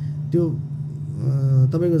बित्तिकै त्यो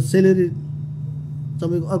तपाईँको सेलेरी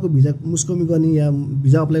तपाईँको अर्को भिजा मुस्कमी गर्ने या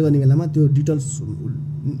भिजा अप्लाई गर्ने बेलामा त्यो डिटेल्स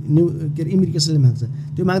न्यू के अरे इमिग्रेसनले माग्छ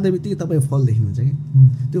त्यो माग्दा बित्तिकै तपाईँ फल देख्नुहुन्छ कि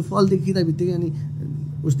त्यो फल देखिँदा बित्तिकै अनि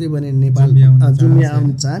उस्तै भने नेपाल जुम्बिया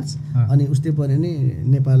आउने चान्स अनि उस्तै पऱ्यो भने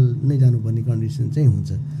नेपाल नै जानुपर्ने कन्डिसन चाहिँ हुन्छ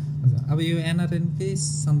अब यो एनआरएनकै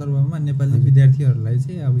सन्दर्भमा नेपाली विद्यार्थीहरूलाई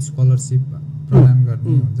चाहिँ अब स्कलरसिप प्रदान गर्ने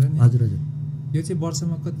हुन्छ नि हजुर यो चाहिँ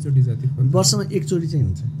वर्षमा कतिचोटि जति वर्षमा एकचोटि चाहिँ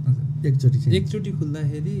हुन्छ एकचोटि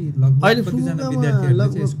खुल्दाखेरि लगभग कतिजना विद्यार्थीहरूले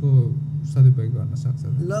चाहिँ यसको सदुपयोग गर्न सक्छ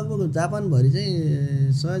लगभग जापानभरि चाहिँ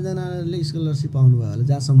 100 जनाले स्कलरसिप पाउनु भयो होला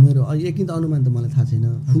जहाँसम्म मेरो एकिन त अनुमान त मलाई थाहा छैन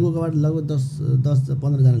फुकुओकाबाट लगभग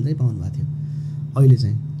 10-15 जनाले चाहिँ पाउनु भएको थियो अहिले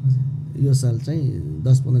चाहिँ यो साल चाहिँ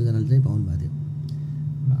 10-15 जनाले चाहिँ पाउनु भएको थियो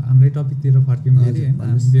हाम्रै टपिकतिर फर्क्यौँ फेरि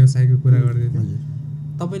हैन व्यवसायको कुरा गर्दै थियौँ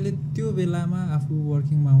तपाईँले त्यो बेलामा आफू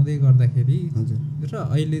वर्किङमा आउँदै गर्दाखेरि र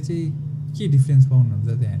अहिले चाहिँ के डिफ्रेन्स पाउनुहुन्छ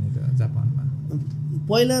त्यहाँनिर जापानमा?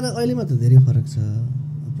 पहिला र अहिलेमा त धेरै फरक छ।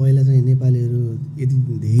 पहिला चाहिँ नेपालीहरू यति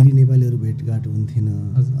धेरै नेपालीहरू भेटघाट हुन्थेन,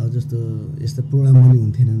 अब जस्तो यस्ता प्रोग्राम पनि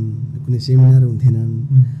हुन्थेनन्, कुनै सेमिनार हुन्थेनन्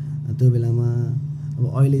त्यो बेलामा। अब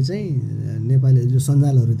अहिले चाहिँ नेपालीहरू जो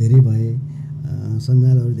सञ्जालहरू धेरै भए,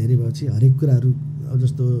 सञ्जालहरू धेरै भएपछि हरेक कुराहरू अब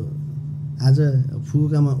जस्तो आज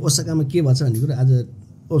फुकुकामा ओसाकामा के भन्छ भन्ने कुरा आज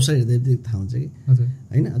वेबसाइट हेर्दै थाहा हुन्छ कि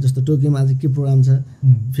होइन। जस्तो टोकियोमा आज के प्रोग्राम छ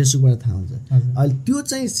फेसबुकबाट थाहा हुन्छ। अहिले त्यो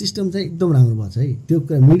चाहिँ सिस्टम चाहिँ एकदम राम्रो भएको छ है। त्यो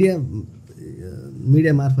कुरा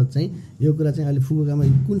मिडिया मार्फत चाहिँ यो कुरा चाहिँ अहिले फुकुकामा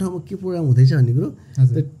कुन ठाउँमा के प्रोग्राम हुँदैछ भन्ने कुरो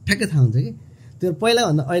त्यो ठ्याक्कै थाहा हुन्छ कि। त्यो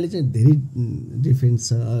पहिलाभन्दा अहिले चाहिँ धेरै डिफ्रेन्स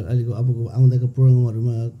छ। अहिलेको अबको आउँदाको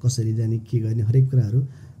प्रोग्रामहरूमा कसरी जाने के गर्ने हरेक कुराहरू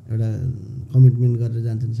एउटा कमिटमेन्ट गरेर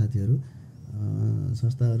जान्छन् साथीहरू।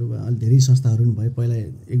 संस्थाहरू अहिले धेरै संस्थाहरू पनि भए। पहिला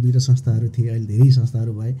 1-2 संस्थाहरू थिए, अहिले धेरै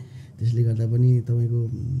संस्थाहरू भए। त्यसले गर्दा पनि तपाईँको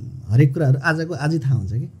हरेक कुराहरू आजै थाहा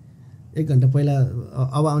हुन्छ कि। 1 घन्टा पहिला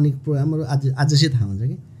अब आउने प्रोग्रामहरू आज चाहिँ थाहा हुन्छ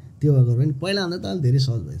कि। त्यो भएको पनि पहिलाभन्दा त अहिले धेरै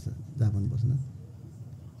सहज भएछ जापान बस्न।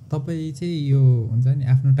 तपाईँ चाहिँ यो हुन्छ नि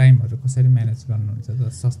आफ्नो टाइमहरू कसरी म्यानेज गर्नुहुन्छ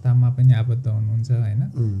त? संस्थामा पनि आबद्ध हुनुहुन्छ होइन,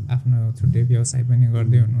 आफ्नो छुट्टै व्यवसाय पनि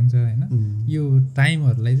गर्दै हुनुहुन्छ होइन, यो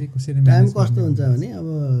टाइमहरूलाई चाहिँ कसरी टाइम कस्तो हुन्छ भने अब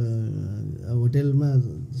होटेलमा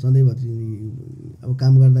सधैँभरि अब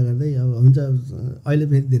काम गर्दा गर्दै अब हुन्छ। अहिले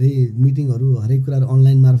फेरि धेरै मिटिङहरू हरेक कुराहरू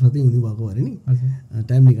अनलाइन मार्फतै हुने भएको भएर नि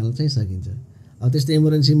टाइम निकाल्न चाहिँ सकिन्छ। अब त्यस्तो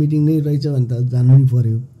इमर्जेन्सी मिटिङ नै रहेछ भने त जानु नि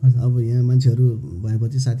पर्यो। अब यहाँ मान्छेहरू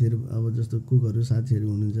भएपछि साथीहरू अब जस्तो कुकहरू साथीहरू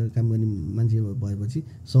हुनुहुन्छ, काम गर्ने मान्छे भएपछि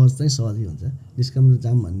सहजै हुन्छ। निष्काम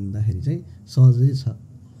जाम भन्दाखेरि चाहिँ सहजै छ।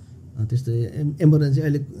 त्यस्तो इमर्जेन्सी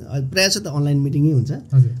अहिले प्रायः त अनलाइन मिटिङै हुन्छ।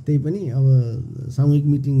 त्यही पनि अब सामूहिक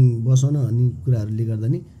मिटिङ बसाउन भन्ने कुराहरूले गर्दा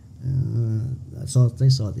नि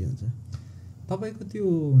सहजै हुन्छ। तपाईँको त्यो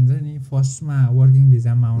हुन्छ नि फर्स्टमा वर्किङ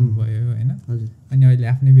भिजामा आउनुभयो होइन, अनि अहिले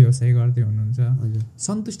आफ्नै व्यवसाय गर्दै हुनुहुन्छ।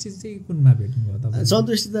 सन्तुष्टि चाहिँ कुनमा भेट्नुभयो तपाईँ?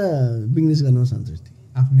 सन्तुष्टि त बिजनेस गर्नमा सन्तुष्टि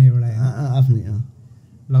आफ्नै एउटा आफ्नै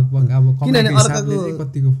लगभग अब कमाइको हिसाबले चाहिँ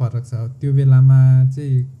कतिको फरक छ? त्यो बेलामा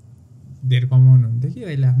चाहिँ धेर कमाउनु हुन्थ्यो कि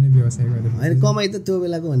अहिले आफ्नै व्यवसाय गरेर? होइन, कमाइ त त्यो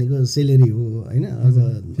बेलाको भनेको सेलेरी हो होइन। अब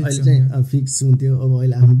अहिले चाहिँ फिक्स हुन्थ्यो। अब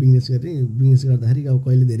अहिले आफ्नो बिजनेस गर्दाखेरि अब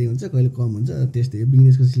कहिले धेरै हुन्छ कहिले कम हुन्छ। त्यस्तै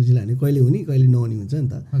बिजनेसको सिलसिला भने कहिले हुने कहिले नहुने हुन्छ नि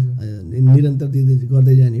त। निरन्तर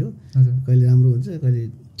गर्दै जाने हो। कहिले राम्रो हुन्छ कहिले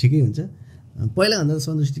ठिकै हुन्छ। पहिलाभन्दा त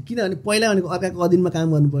सन्तुष्टि किनभने पहिला भनेको अर्काको अधीनमा काम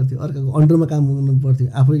गर्नु पर्थ्यो, अर्काको अन्डरमा काम गर्नु पर्थ्यो,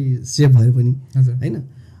 आफै सेफ भए पनि होइन।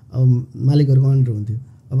 अब मालिकहरूको अन्डर हुन्थ्यो।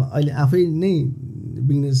 अब अहिले आफै नै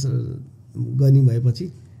बिजनेस गर्ने भएपछि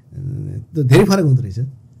त्यो धेरै फरक हुँदो रहेछ।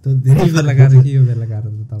 त्यो धेरै बेला गाह्रो कि यो बेला गाह्रो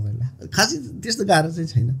त तपाईँलाई? खासै त्यस्तो गाह्रो चाहिँ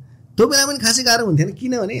छैन। त्यो बेला पनि खासै गाह्रो हुन्थेन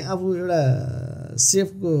किनभने आफू एउटा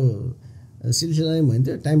सेफको सिलसिलामै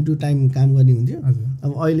भन्थ्यो, टाइम टु टाइम काम गर्ने हुन्थ्यो।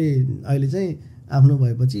 अब अहिले चाहिँ आफ्नो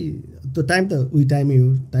भएपछि त्यो टाइम त टाइमै हो,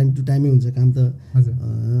 टाइम टु टाइमै हुन्छ काम त।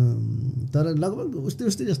 तर लगभग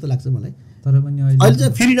उस्तै जस्तो लाग्छ मलाई। तर पनि अहिले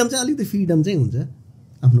चाहिँ फ्रिडम चाहिँ अलिकति फ्रिडम चाहिँ हुन्छ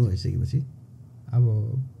आफ्नो भइसकेपछि। अब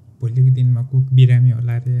भोलिको दिनमा कुक बिरामी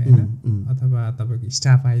होला अरे होइन, अथवा तपाईँको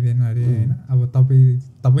स्टाफ आइदिएन अरे होइन, अब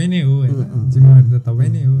तपाईँ नै हो होइन, जिम्मेवारी त तपाईँ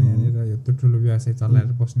नै हो। यहाँनिर यत्रो ठुलो व्यवसाय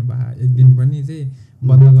चलाएर बस्नु भयो, एक दिन पनि चाहिँ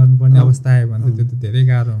बन्द गर्नुपर्ने अवस्था आयो भने त त्यो त धेरै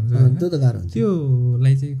गाह्रो हुन्छ। त्यो त गाह्रो हुन्छ।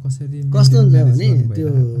 त्योलाई चाहिँ कस्तो हुन्छ भने त्यो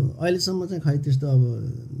अहिलेसम्म चाहिँ खै त्यस्तो अब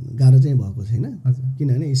गाह्रो चाहिँ भएको छैन।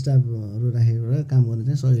 किनभने स्टाफहरू राखेर काम गर्नु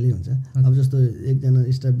चाहिँ सजिलै हुन्छ। अब जस्तो एकजना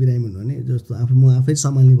स्टाफ बिरामी हुनु भने जस्तो म आफै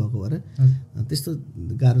सम्हाल्ने भएको भएर त्यस्तो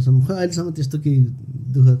गाह्रोसम्म खै अहिलेसम्म त्यस्तो केही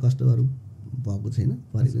दुःख कष्टहरू भएको छैन,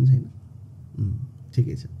 परेको पनि छैन।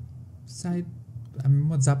 ठिकै छ। सायद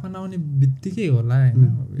म जापान आउने बित्तिकै होला होइन,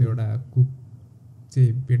 एउटा कुक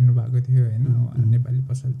चाहिँ भेट्नु भएको थियो होइन, नेपाली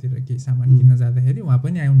पसलतिर केही सामान किन्न जाँदाखेरि उहाँ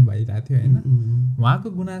पनि आउनु भइरहेको थियो होइन। उहाँको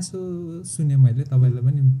गुनासो सुने मैले, तपाईँलाई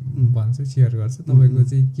पनि भन्छु, सेयर गर्छु तपाईँको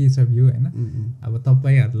चाहिँ के छ भ्यू होइन। अब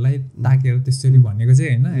तपाईँहरूलाई ताकेर त्यसरी भनेको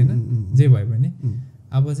चाहिँ होइन, जे भए पनि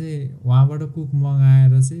अब चाहिँ उहाँबाट कुक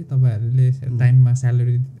मगाएर चाहिँ तपाईँहरूले टाइममा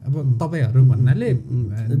स्यालेरी, अब तपाईँहरू भन्नाले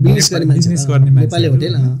बिजनेस गर्ने नेपाली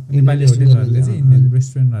होटेलहरूले चाहिँ, इन्डियन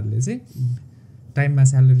रेस्टुरेन्टहरूले चाहिँ टाइममा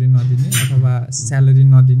स्यालेरी नदिने अथवा स्यालेरी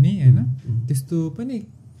नदिने होइन, त्यस्तो पनि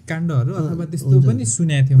काण्डहरू अथवा त्यस्तो पनि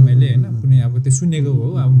सुनेको थियो मैले होइन। कुनै अब त्यो सुनेको हो,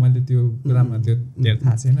 अब मैले त्यो कुरामा त्यो धेर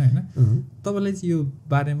थाहा छैन होइन। तपाईँलाई चाहिँ यो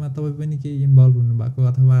बारेमा तपाईँ पनि केही इन्भल्भ हुनुभएको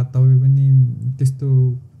अथवा तपाईँ पनि त्यस्तो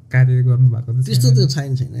कार्य गर्नुभएको? त्यस्तो त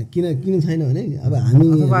छैन। किन छैन भने अब हामी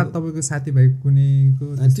अथवा तपाईँको साथीभाइ कुनैको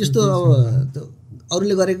त्यस्तो अब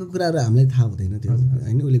अरूले गरेको कुराहरू हामीलाई थाहा हुँदैन त्यो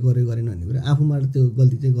होइन। उसले गरेन भन्ने कुरा आफूबाट त्यो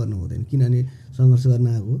गल्ती चाहिँ गर्नु हुँदैन। किनभने सङ्घर्ष गर्न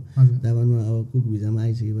आएको जापानमा अब कुक भिजामा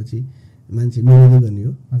आइसकेपछि मान्छे मिहिनेत गर्ने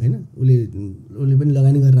हो होइन, उसले पनि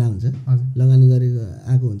लगानी गरेर हुन्छ, लगानी गरेको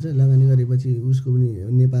आएको हुन्छ, लगानी गरेपछि उसको पनि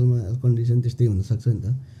नेपालमा कन्डिसन त्यस्तै हुनसक्छ नि त।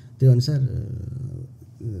 त्यो अनुसार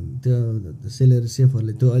त्यो सेलर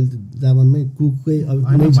सेफहरूले त्यो अहिले जापानमै कुककै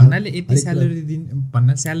भन्नाले यति स्यालेरी दिन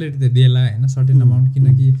भन्ना स्यालेरी त दिएला होइन सर्टेन अमाउन्ट,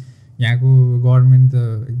 किनकि यहाँको गभर्मेन्ट त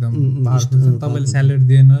एकदम पावरफुल छ। तपाईँले स्यालेरी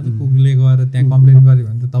दिएन कुकले गएर त्यहाँ कम्प्लेन गर्यो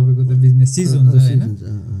भने त तपाईँको त बिजनेस सिज हुन्छ होइन।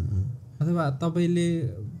 अथवा तपाईँले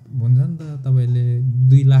हुन्छ नि त तपाईँले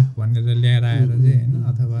 2 लाख भनेर ल्याएर आएर चाहिँ होइन,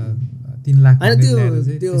 अथवा 3 लाख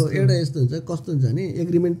त्यो एउटा यस्तो हुन्छ, कस्तो हुन्छ भने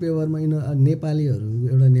एग्रिमेन्ट पेपरमा नेपालीहरू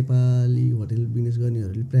एउटा नेपाली होटेल बिजनेस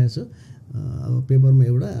गर्नेहरूले प्रायः जसो अब पेपरमा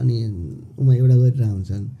एउटा अनि उमा एउटा गरिरहेको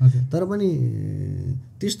हुन्छन्। तर पनि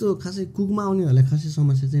त्यस्तो खासै कुकमा आउनेहरूलाई खासै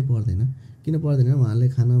समस्या चाहिँ पर्दैन। किन पर्दैन, उहाँहरूले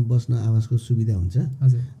खाना बस्न आवासको सुविधा हुन्छ।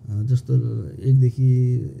 जस्तो 1 देखि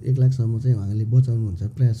 1 लाखसम्म चाहिँ उहाँहरूले बचाउनुहुन्छ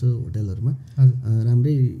प्रायः जसो होटेलहरूमा।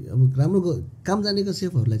 राम्रै अब राम्रो काम जानेको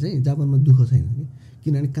सेफहरूलाई चाहिँ जापानमा दुःख छैन कि,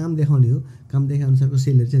 किनभने काम देखाउने हो, काम देखाए अनुसारको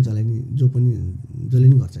सेलरी चाहिँ जसले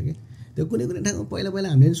नि गर्छ कि। त्यो कुनै ठाउँमा पहिला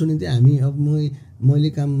हामीले पनि सुनिन्थ्यो। हामी अब मैले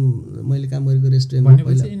काम गरेको रेस्टुरेन्टमा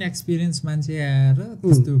पहिला इनएक्सपिरियन्स मान्छे आएर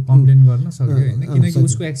त्यस्तो कम्प्लेन गर्न सक्यो होइन, किनकि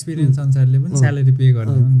उसको एक्सपिरियन्स अनुसारले पनि स्यालेरी पे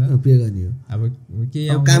गर्ने हो नि त, पे गर्ने हो। अब के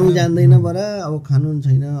कामै जान्दैन बरा, अब खानु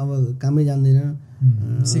छैन, अब कामै जान्दैन,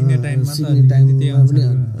 सिक्ने टाइममा पनि।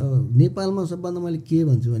 नेपालमा सबभन्दा मैले के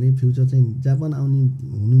भन्छु भने फ्युचर चाहिँ जापान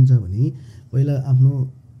हुनुहुन्छ भने पहिला आफ्नो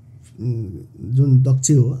जुन दक्ष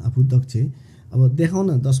हो, आफू दक्ष अब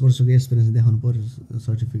देखाउन 10 वर्षको एक्सपिरियन्स देखाउनु पर्यो,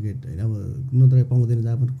 सर्टिफिकेट होइन। अब नत्र पाउँदैन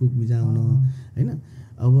जापान कुक भिजा आउन होइन।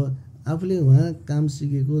 अब आफूले उहाँ काम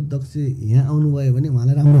सिकेको दक्ष यहाँ आउनुभयो भने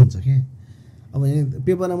उहाँलाई राम्रो हुन्छ क्या। अब यहाँ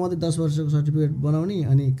पेपरमा मात्रै 10 वर्षको सर्टिफिकेट बनाउने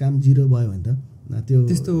अनि काम 0 भयो भने त त्यो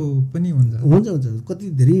त्यस्तो पनि हुन्छ। कति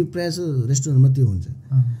धेरै प्रायः रेस्टुरेन्टमा त्यो हुन्छ।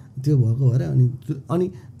 त्यो भएको भएर अनि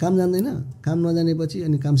काम जान्दैन, काम नजानेपछि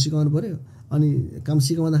अनि काम सिकाउनु पर्यो। अनि काम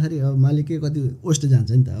सिकाउँदाखेरि अब मालिकै कति वेस्ट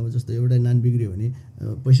जान्छ नि त। अब जस्तो एउटा नान बिग्रियो भने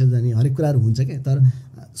पैसा जाने हरेक कुराहरू हुन्छ क्या। तर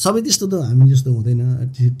सबै त्यस्तो त हामी जस्तो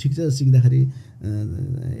हुँदैन। ठिक छ, सिक्दाखेरि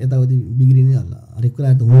यताउति बिग्रिने हरेक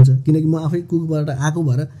कुराहरू त हुन्छ, किनकि म आफै कुकबाट आएको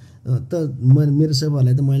भएर त मेरो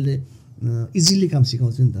सेफहरूलाई त मैले इजिली काम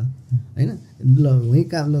सिकाउँछु नि त होइन। ल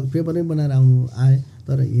वहीँ काम पेपरै बनाएर आए,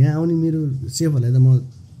 तर यहाँ आउने मेरो सेफहरूलाई त म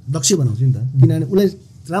दक्ष बनाउँछु नि त, किनभने उसलाई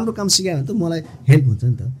राम्रो काम सिकायो भने त मलाई हेल्प हुन्छ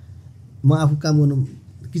नि त। म आफू काम गर्नु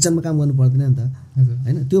किचनमा काम गर्नु पर्दैन नि त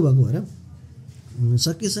होइन। त्यो भएको भएर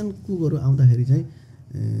सकेसम्म कुकहरू आउँदाखेरि चाहिँ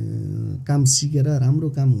काम सिकेर राम्रो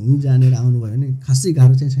काम हुनु जानेर आउनुभयो भने खासै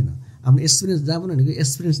गाह्रो चाहिँ छैन। आफ्नो एक्सपिरियन्स जापान भनेको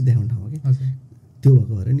एक्सपिरियन्स देखाउने ठाउँ हो कि। त्यो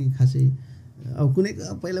भएको भएर नि खासै अब कुनै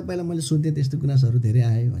पहिला मैले सुन्थेँ त्यस्तो गुनासोहरू धेरै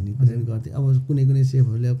आयो भन्ने कुरा पनि गर्थेँ। अब कुनै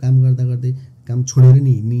सेफहरूले अब काम गर्दै काम छोडेर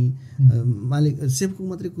नि हिँड्ने, मालिक सेफको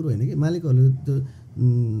मात्रै कुरो होइन कि, मालिकहरूले त्यो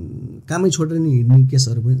कामै छोडेर नि हिँड्ने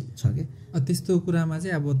केसहरू पनि छ क्या। त्यस्तो कुरामा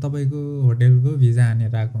चाहिँ अब तपाईँको होटेलको भिजा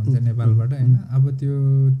हानेर आएको हुन्छ नेपालबाट होइन। अब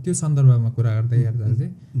त्यो सन्दर्भमा कुरा गर्दै हेर्दा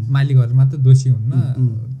चाहिँ मालिकहरू मात्र दोषी हुन्न,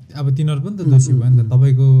 अब तिनीहरू पनि त दोषी भयो नि त।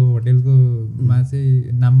 तपाईँको होटेलको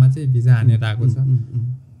चाहिँ नाममा चाहिँ भिजा हानेर आएको छ,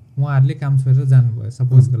 उहाँहरूले काम छोडेर जानुभयो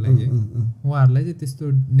सपोजको लागि, उहाँहरूलाई चाहिँ त्यस्तो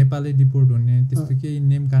नेपालै डिपोर्ट हुने त्यस्तो केही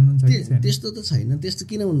नियम कानुन छ कि छैन? त्यस्तो त छैन। त्यस्तो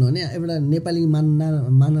किन हुन्न भने एउटा नेपाली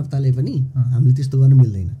मानवताले पनि हामीले त्यस्तो गर्न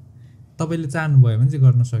मिल्दैन। तपाईँले चाहनुभयो भने चाहिँ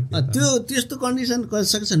गर्न सक्यो। त्यस्तो कन्डिसन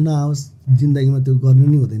सक्छ नआओस् जिन्दगीमा, त्यो गर्नु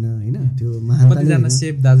नि हुँदैन होइन। त्यो कतिजना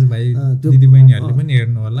सेफ दाजुभाइ दिदीबहिनीहरूले पनि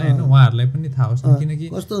हेर्नु होला होइन, उहाँहरूलाई पनि थाहा होस्। किनकि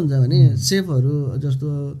कस्तो हुन्छ भने सेफहरू जस्तो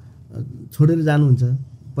छोडेर जानुहुन्छ,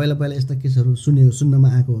 पहिला यस्ता केसहरू सुन्नमा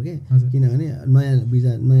आएको हो क्या। किनभने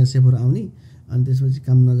नयाँ सेफहरू आउने अनि त्यसपछि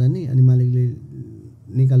काम नजाने अनि मालिकले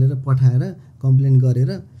निकालेर पठाएर कम्प्लेन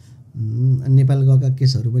गरेर नेपाल गएका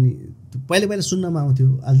केसहरू पनि पहिला सुन्नमा आउँथ्यो,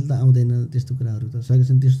 अहिले त आउँदैन त्यस्तो कुराहरू त।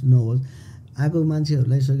 सकेसम्म त्यस्तो नहोस्, आएको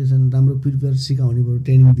मान्छेहरूलाई सकेसम्म राम्रो प्रिपेयर सिकाउने भयो,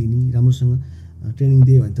 ट्रेनिङ दिने, राम्रोसँग ट्रेनिङ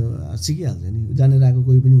दियो भने त सिकिहाल्छ नि। जानेर आएको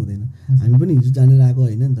कोही पनि हुँदैन। हामी पनि हिजो जानेर आएको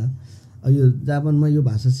होइन नि त। यो जापानमा यो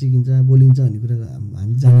भाषा सिकिन्छ बोलिन्छ भन्ने कुरा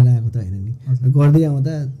हामी जानेर आएको त होइन नि। गर्दै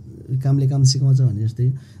आउँदा कामले काम सिकाउँछ भने जस्तै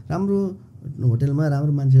राम्रो होटेलमा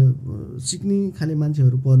राम्रो मान्छे सिक्ने खाले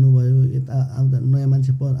मान्छेहरू पर्नुभयो, यता आउँदा नयाँ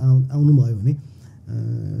मान्छे आउनुभयो भने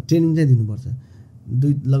ट्रेनिङ चाहिँ दिनुपर्छ।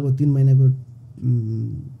 लगभग 3 महिनाको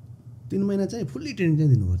 3 महिना चाहिँ फुल्ली ट्रेनिङ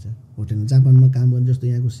चाहिँ दिनुपर्छ होटेलमा। जापानमा काम गर्ने जस्तो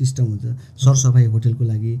यहाँको सिस्टम हुन्छ, सरसफाइ होटेलको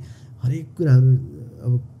लागि हरेक कुराहरू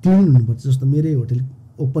अब क्लिन हुनुपर्छ। जस्तो मेरै होटेल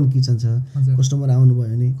ओपन किचन छ, कस्टमर आउनुभयो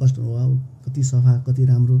भने कस्टमर कति सफा कति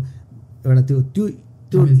राम्रो एउटा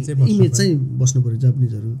त्यो इमेज चाहिँ बस्नु पऱ्यो।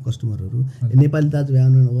 जापानिजहरू कस्टमरहरू नेपाली दाजुभाइ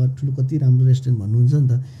आउनु ठुलो कति राम्रो रेस्टुरेन्ट भन्नुहुन्छ नि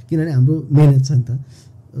त, किनभने हाम्रो मेहनत छ नि त,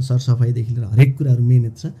 सरसफाइदेखि लिएर हरेक कुराहरू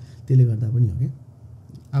मेहनत छ, त्यसले गर्दा पनि हो क्या।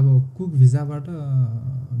 अब कुक भिजाबाट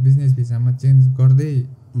बिजनेस भिजामा चेन्ज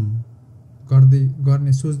गर्दै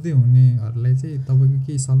गर्ने सोच्दै हुनेहरूलाई चाहिँ तपाईँको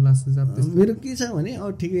केही सल्लाह सुझाव? मेरो के छ भने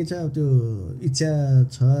अब ठिकै छ, त्यो इच्छा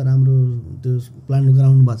छ, राम्रो त्यो प्लान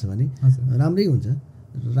गराउनु भएको छ भने राम्रै हुन्छ।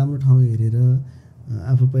 राम्रो ठाउँ हेरेर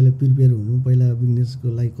आफू पहिला प्रिपेयर हुनु, पहिला बिजनेसको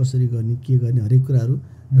लागि कसरी गर्ने, के गर्ने, हरेक कुराहरू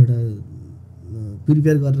एउटा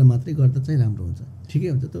प्रिपेयर गरेर मात्रै गर्दा चाहिँ राम्रो हुन्छ। ठिकै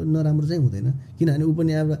हुन्छ, त्यो नराम्रो चाहिँ हुँदैन। किनभने ऊ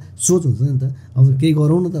पनि एउटा सोच हुन्छ नि त, अब केही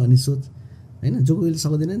गरौँ न त भन्ने सोच होइन। जो कोहीले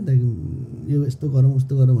सक्दैन नि त, यो यस्तो गरौँ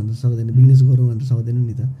उस्तो गरौँ भनेर सक्दैन, बिजनेस गरौँ भनेर सक्दैन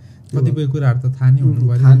नि त। कतिपय कुराहरू त थाहा नै हुनु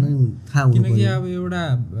पर्यो, किनकि अब एउटा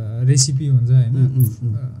रेसिपी हुन्छ होइन,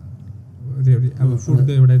 अब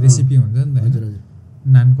फुडको एउटा रेसिपी हुन्छ नि त। हजुर हजुर,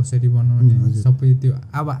 नान कसरी बनाउने सबै त्यो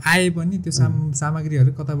अब आए पनि त्यो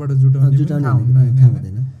सामग्रीहरू कताबाट जुटाउने थाहा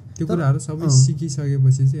हुँदैन। त्यो कुराहरू सबै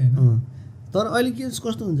सिकिसकेपछि चाहिँ होइन। तर अहिले के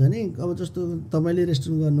कस्तो हुन्छ भने अब जस्तो तपाईँले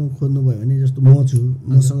रेस्टुरेन्ट गर्नु खोज्नुभयो भने जस्तो म छु,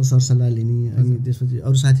 मसँग सरसल्लाह लिने, अनि त्यसपछि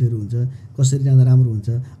अरू साथीहरू हुन्छ, कसरी जाँदा राम्रो हुन्छ।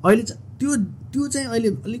 अहिले त्यो चाहिँ अहिले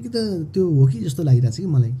अलिकति त्यो हो कि जस्तो लागिरहेको छ कि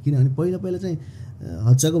मलाई। किनभने पहिला चाहिँ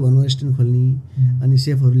हच्चाको भनौँ रेस्टुरेन्ट खोल्ने, अनि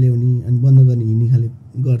सेफहरू ल्याउने, अनि बन्द गर्ने हिँड्ने खाले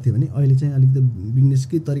गर्थ्यो भने अहिले चाहिँ अलिकति बिजनेस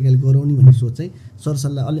के तरिकाले गराउने भन्ने सोच चाहिँ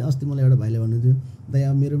सरसल्लाह। अलि अस्ति मलाई एउटा भाइले भन्नुहुन्थ्यो, दाइ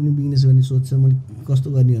अब मेरो पनि बिजनेस गर्ने सोच छ, मैले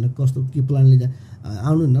कस्तो गर्ने होला, कस्तो के प्लानले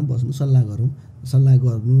आउनु न, बस्नु, सल्लाह गरौँ, सल्लाह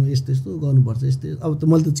गर्नु, यस्तो यस्तो गर्नुपर्छ, यस्तो। अब त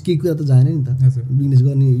मैले त केही कुरा त जानेँ नि त, बिजनेस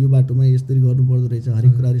गर्ने यो बाटोमा यसरी गर्नुपर्दो रहेछ,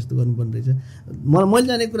 हरेक कुराहरू यस्तो गर्नुपर्ने रहेछ। मैले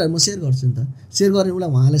जानेको कुराहरू म सेयर गर्छु नि त। सेयर गर्ने उसलाई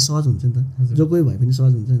उहाँलाई सहज हुन्छ नि त, जो कोही भए पनि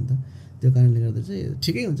सहज हुन्छ नि त। त्यो कारणले गर्दा चाहिँ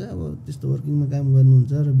ठिकै हुन्छ। अब त्यस्तो वर्किङमा काम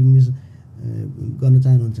गर्नुहुन्छ र बिजनेस गर्न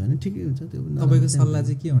चाहनुहुन्छ भने ठिकै हुन्छ। त्यो तपाईँको सल्लाह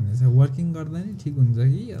चाहिँ के हुनेछ, वर्किङ गर्दा नै ठिक हुन्छ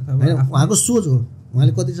कि अथवा उहाँको सोच हो,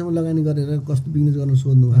 उहाँले कतिसम्म लगानी गरेर कस्तो बिजनेस गर्न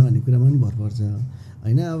सोध्नु भयो भन्ने कुरामा पनि भर पर्छ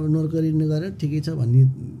होइन। अब नोकरी गरेर ठिकै छ भन्ने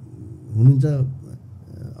हुनुहुन्छ।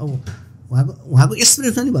 अब उहाँको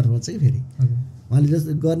एक्सपिरियन्समा नि भर पर्छ कि फेरि। उहाँले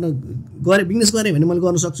जस्तो गरे बिजनेस गरेँ भने मैले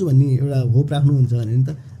गर्न सक्छु भन्ने एउटा होप राख्नुहुन्छ भने त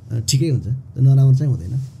ठिकै हुन्छ, त्यो नराम्रो चाहिँ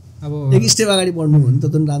हुँदैन। अब एक स्टेप अगाडि बढ्नु भने त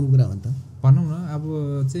राम्रो कुरा हो नि त। भनौँ न अब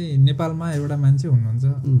चाहिँ नेपालमा एउटा मान्छे हुनुहुन्छ,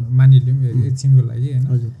 मानिलिउँ एकछिनको लागि होइन,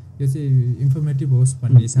 यो चाहिँ इन्फर्मेटिभ होस्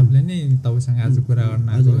भन्ने हिसाबले नै तपाईँसँग आज कुरा गर्न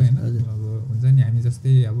आएको होइन। अब हुन्छ नि हामी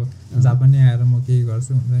जस्तै अब जापानै आएर म केही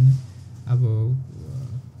गर्छु हुन्छ नि, अब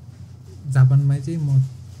जापानमै चाहिँ म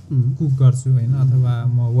कुक गर्छु होइन, अथवा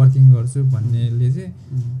म वर्किङ गर्छु भन्नेले चाहिँ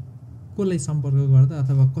कसलाई सम्पर्क गर्दा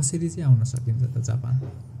अथवा कसरी चाहिँ आउन सकिन्छ त जापान?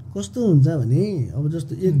 कस्तो हुन्छ भने अब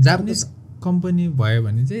जस्तो एक जापानिज कम्पनी भयो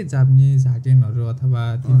भने चाहिँ जापानिज हाकेनहरू अथवा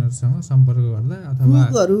तिनीहरूसँग सम्पर्क गर्दा अथवा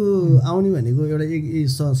कुकहरू आउने भनेको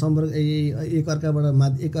एउटा सम्पर्क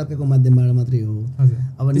एकअर्काको माध्यमबाट मात्रै हो।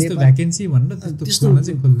 अब त्यस्तो भ्याकेन्सी भनेर त्यस्तो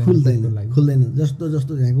खुल्दैन।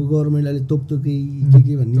 जस्तो यहाँको गभर्मेन्टले तोकतोकी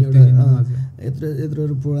के भन्ने एउटा यत्रो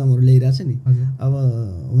प्रोग्रामहरू ल्याइरहेको छ नि। अब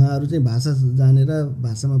उहाँहरू चाहिँ भाषा जानेर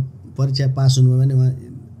भाषामा परीक्षा पास हुनुभयो भने उहाँ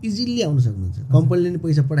इजिली आउन सक्नुहुन्छ। कम्पनीले नै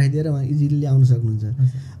पैसा पठाइदिएर उहाँ इजिली आउन सक्नुहुन्छ।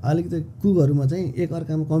 अलिकति कुकहरूमा चाहिँ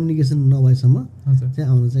एकअर्कामा कम्युनिकेसन नभएसम्म चाहिँ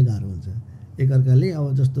आउन चाहिँ गाह्रो हुन्छ। एकअर्काले अब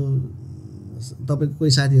जस्तो तपाईँको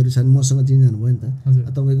कोही साथीहरू छन्, मसँग चिन्जानु भयो नि त,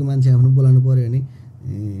 तपाईँको मान्छे आफ्नो बोलाउनु पऱ्यो भने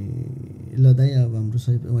ल दाइ अब हाम्रो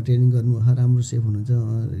सेफ ट्रेनिङ गर्नु राम्रो सेफ हुनुहुन्छ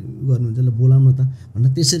गर्नुहुन्छ, ल बोलाउनु त भनेर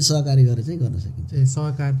त्यसरी सहकारी गरेर चाहिँ गर्न सकिन्छ।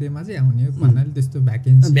 सहकार्यमा चाहिँ आउने भन्नाले त्यस्तो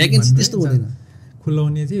भ्याकेन्सी त्यस्तो हुँदैन,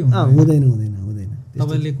 खुलाउने चाहिँ हुँदैन।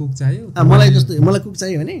 तपाईँले कुक चाहियो, मलाई कुक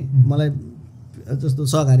चाहियो भने मलाई जस्तो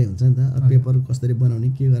सहकारी हुन्छ नि त, पेपर कसरी बनाउने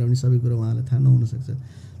के गराउने सबै कुरो उहाँलाई थाहा नहुनसक्छ।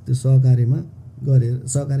 त्यो सहकारी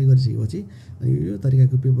गरिसकेपछि यो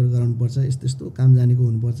तरिकाको पेपर गराउनुपर्छ, यस्तो यस्तो काम जानेको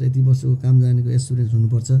हुनुपर्छ, यति वर्षको काम जानेको एक्सपिरियन्स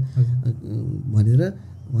हुनुपर्छ भनेर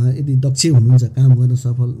उहाँ यदि दक्ष हुनुहुन्छ, काम गर्न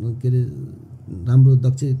सफल के अरे राम्रो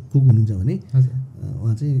दक्ष कुक हुनुहुन्छ भने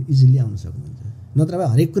उहाँ चाहिँ इजिली आउन सक्नुहुन्छ। नत्र अब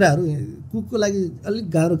हरेक कुराहरू कुकको लागि अलिक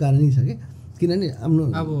गाह्रो कारणै छ कि, किनभने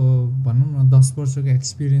अब भनौँ न 10 वर्षको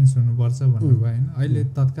एक्सपिरियन्स हुनुपर्छ भन्नुभयो होइन। अहिले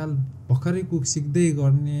तत्काल भर्खरै कुक सिक्दै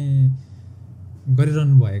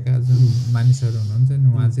गरिरहनु भएका जुन मानिसहरू हुनुहुन्छ नि,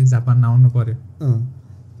 उहाँ चाहिँ जापान आउनु पर्यो।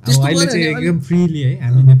 अब अहिले चाहिँ एकदम फ्रीली है,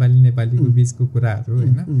 हामी नेपालीको बिचको कुराहरू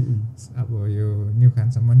होइन, अब यो न्यु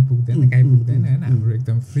खानसम्म पनि पुग्दैन, कहीँ पुग्दैन होइन, हाम्रो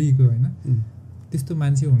एकदम फ्रीको होइन, त्यस्तो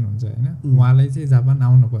मान्छे हुनुहुन्छ होइन। उहाँलाई चाहिँ जापान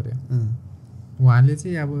आउनु पर्यो। उहाँले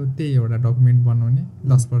चाहिँ अब त्यही एउटा डकुमेन्ट बनाउने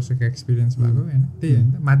 10 वर्षको एक्सपिरियन्स भएको होइन, त्यही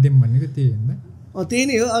होइन माध्यम भनेको त्यही होइन त। त्यही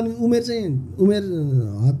नै हो। अनि उमेर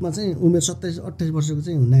हदमा चाहिँ उमेर 27-28 वर्षको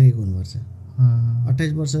चाहिँ नागेको हुनुपर्छ।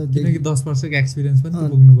 28 वर्ष, किनकि 10 वर्षको एक्सपिरियन्स पनि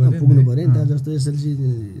पुग्नु पऱ्यो नि त। जस्तो एसएलसी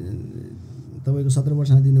तपाईँको 17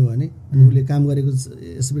 वर्षमा दिनुभयो भने अनि उसले काम गरेको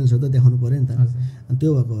एक्सपिरियन्स हो त देखाउनु पऱ्यो नि त। अनि त्यो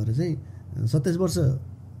भएको भएर चाहिँ 27 वर्ष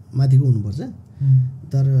माथिको हुनुपर्छ,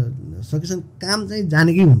 तर सकेसम्म काम चाहिँ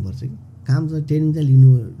जानेकै हुनुपर्छ कि काम चाहिँ ट्रेनिङ चाहिँ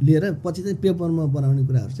लिएर पछि चाहिँ पेपरमा बनाउने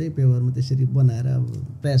कुराहरू चाहिँ पेपरमा त्यसरी बनाएर अब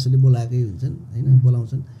प्रयासले बोलाएकै हुन्छन् होइन, बोलाउन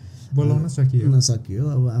सकियो।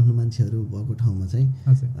 अब आफ्नो मान्छेहरू भएको ठाउँमा चाहिँ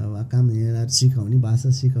अब काम हेरेर सिकाउने, भाषा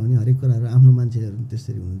सिकाउने, हरेक कुराहरू आफ्नो मान्छेहरू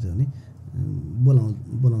त्यसरी हुनुहुन्छ भने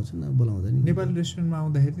बोलाउँछन्, बोलाउँदैन। नेपाली रेस्टुरेन्टमा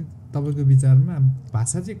आउँदाखेरि तपाईँको विचारमा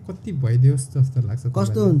भाषा चाहिँ कति भइदियोस् जस्तो लाग्छ?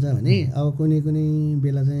 कस्तो हुन्छ भने अब कुनै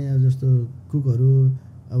बेला चाहिँ अब जस्तो कुकहरू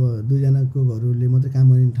अब 2जना कुकहरूले मात्रै काम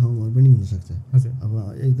गर्ने ठाउँहरू पनि हुनसक्छ।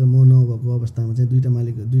 अब एकदम म नभएको अवस्थामा चाहिँ 2टा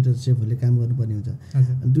मालिक 2टा सेफहरूले काम गर्नुपर्ने हुन्छ।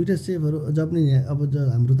 2टा सेफहरू जापानिज अब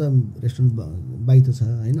हाम्रो त रेस्टुरेन्ट बाहिर छ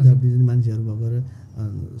होइन, जापानिज मान्छेहरू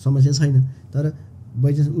भएको समस्या छैन। तर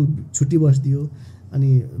बाइचान्स ऊ छुट्टी बस्दियो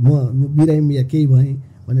अनि म बिरामी या केही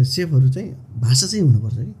भएँ भने सेफहरू चाहिँ भाषा चाहिँ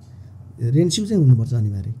हुनुपर्छ कि, रेन्स्यु चाहिँ हुनुपर्छ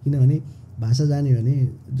अनिवार्य। किनभने भाषा जाने भने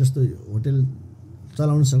जस्तो होटेल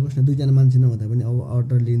चलाउन सकोस् न, 2जना मान्छे नहुँदा पनि अब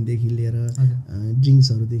अर्डर लिनदेखि लिएर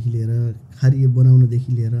ड्रिङ्क्सहरूदेखि लिएर खारी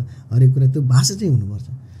बनाउनदेखि लिएर हरेक कुरा त्यो भाषा चाहिँ हुनुपर्छ।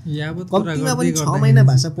 कम्तीमा पनि 6 महिना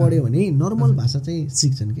भाषा पढ्यो भने नर्मल भाषा चाहिँ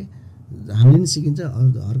सिक्छन् कि, हामीले पनि सिकिन्छ,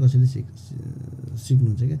 हर कसैले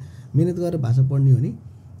सिक्नुहुन्छ क्या। मिहिनेत गरेर भाषा पढ्ने हो भने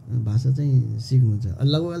भाषा चाहिँ सिक्नुहुन्छ।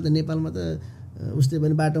 लगभग त नेपालमा त उस्तै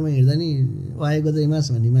पनि बाटोमा हिँड्दा नि वाहेको चाहिँ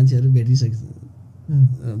मास भन्ने मान्छेहरू भेटिन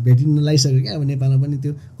लागिसक्यो क्या। अब नेपालमा पनि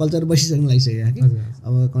त्यो कल्चर बसिसक्नु लागिसक्यो कि,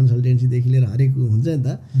 अब कन्सल्टेन्सीदेखि लिएर हरेक हुन्छ नि त।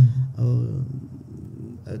 अब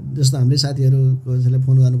जस्तो हाम्रो साथीहरू कसैलाई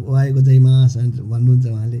फोन गर्नु वाहेको जय मास भन्नुहुन्छ,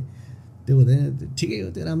 उहाँले त्यो हुँदैन, ठिकै हो,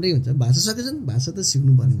 त्यो राम्रै हुन्छ। भाषा सकेछन् भाषा त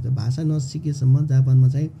सिक्नुपर्ने हुन्छ। भाषा नसिकेसम्म जापानमा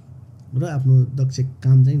चाहिँ र आफ्नो दक्ष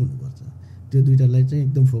काम चाहिँ हुनुपर्छ। त्यो 2टालाई चाहिँ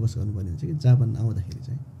एकदम फोकस गर्नुपर्ने हुन्छ कि जापान आउँदाखेरि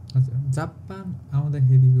चाहिँ। हजुर, जापान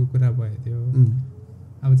आउँदाखेरिको कुरा भयो त्यो।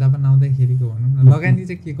 अब जापान आउँदाखेरिको भनौँ न, लगानी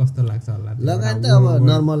चाहिँ के कस्तो लाग्छ होला? लगानी त अब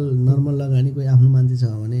नर्मल लगानी कोही आफ्नो मान्छे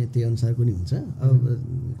छ भने त्यही अनुसारको नि हुन्छ। अब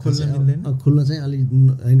खुल्न चाहिँ अलिक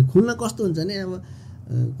होइन, खुल्न कस्तो हुन्छ भने अब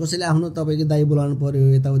कसैले आफ्नो तपाईँको दाइ बोलाउनु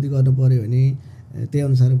पऱ्यो, यताउति गर्नु पऱ्यो भने त्यही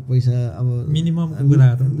अनुसार पैसा अब मिनिमम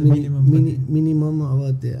अब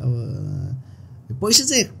पैसा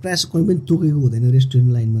चाहिँ प्रायः कोही पनि तोकेको हुँदैन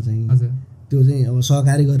रेस्टुरेन्ट लाइनमा चाहिँ। त्यो चाहिँ अब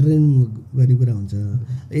सहकारी गरेर गर्ने कुरा हुन्छ।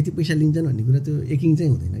 यति पैसा लिन्छन् भन्ने कुरा त्यो एकिङ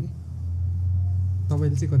चाहिँ हुँदैन कि।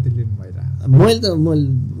 तपाईँले चाहिँ कति लिनु भइरहेको? मैले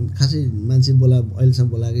खासै मान्छे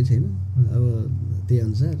अहिलेसम्म बोलाएकै छैन। अब त्यही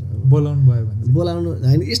अनुसार बोलाउनु भयो भने बोलाउनु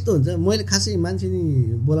होइन, यस्तो हुन्छ मैले खासै मान्छे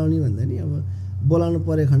नि बोलाउने भन्दा नि अब बोलाउनु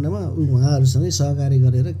परेको खण्डमा उहाँहरूसँगै सहकारी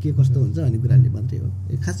गरेर के कस्तो हुन्छ भन्ने कुराले मात्रै हो।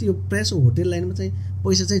 खासै यो प्रायः होटेल लाइनमा चाहिँ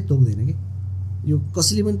पैसा चाहिँ तोक्दैन कि, यो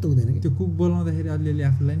कसैले पनि तोक्दैन कि। त्यो कुक बोलाउँदाखेरि अलिअलि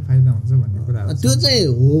आफूलाई पनि फाइदा हुन्छ भन्ने कुरा त्यो चाहिँ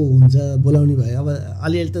हुन्छ बोलाउने भयो। अब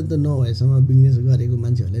अलिअलि त नभएसम्म बिजनेस गरेको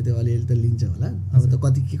मान्छेहरूले त्यो अलिअलि त लिन्छ होला। अब त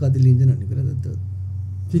कति लिन्छन् भन्ने कुरा त त्यो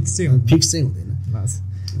फिक्स चाहिँ हुँदैन।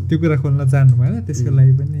 त्यो कुरा खोल्न चाहनु भएन, त्यसको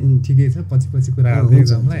लागि पनि ठिकै छ, पछि कुरा गर्दै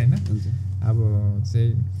जाउँला होइन। अब चाहिँ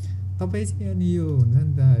तपाईँ चाहिँ अनि यो हुन्छ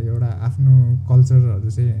नि त एउटा आफ्नो कल्चरहरू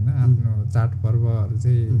चाहिँ होइन, आफ्नो चाडपर्वहरू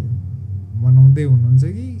चाहिँ मनाउँदै हुनुहुन्छ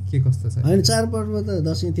कि के कस्तो छ? होइन, चाडपर्व त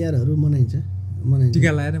दसैँ तिहारहरू मनाइन्छ।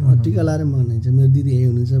 टिका लाएर मनाइन्छ। मेरो दिदी यही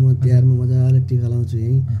हुनुहुन्छ, म तिहारमा मजाले टिका लाउँछु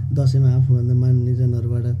यहीँ। दसैँमा आफूभन्दा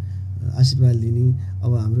मान्नेजनहरूबाट आशीर्वाद लिने।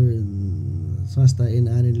 अब हाम्रो संस्था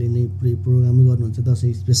एनआरएनले नै प्रोग्रामै गर्नुहुन्छ,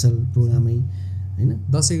 दसैँ स्पेसल प्रोग्रामै होइन।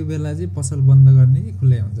 दसैँको बेला चाहिँ पसल बन्द गर्ने कि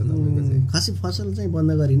खुल्लै हुन्छ तपाईँको चाहिँ? खासै पसल चाहिँ बन्द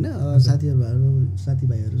गरिन्न,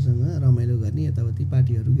 साथीभाइहरूसँग रमाइलो गर्ने, यताउति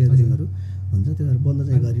पार्टीहरू ग्यादरिङहरू हुन्छ, त्यो बन्द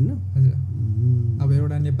चाहिँ गरिन्न। अब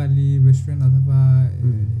एउटा नेपाली रेस्टुरेन्ट अथवा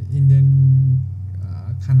इन्डियन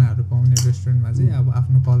खानाहरू पाउने रेस्टुरेन्टमा चाहिँ अब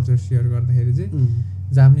आफ्नो कल्चर सेयर गर्दाखेरि चाहिँ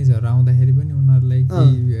जापानिजहरू आउँदाखेरि पनि उनीहरूलाई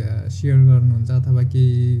केही सेयर गर्नुहुन्छ अथवा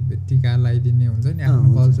केही टिका लगाइदिने हुन्छ नि,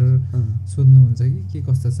 आफ्नो कल्चर सोध्नुहुन्छ कि के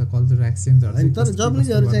कस्तो छ कल्चर एक्सचेन्जहरू? तर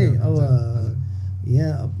जापानिजहरू चाहिँ अब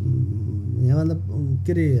यहाँभन्दा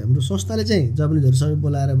के अरे हाम्रो संस्थाले चाहिँ जापानिजहरू सबै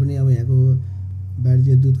बोलाएर पनि अब यहाँको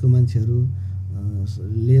वाणिज्य दूतको मान्छेहरू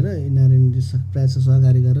लिएर एनआरएन प्रायः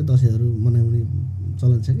सहकारी गरेर दसैँहरू मनाउने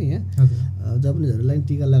चलन छ कि यहाँ। जापानिजहरूलाई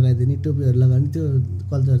टिका लगाइदिने, टोपीहरू लगाउने त्यो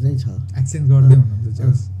कल्चर चाहिँ छ। एक्सचेन्ज गर्दै हुनुहुन्छ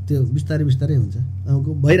त्यो बिस्तारै हुन्छ,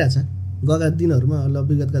 भइरहेछ। गएका दिनहरूमा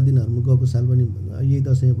विगतका दिनहरूमा गएको साल पनि यही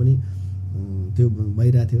दसैँ पनि त्यो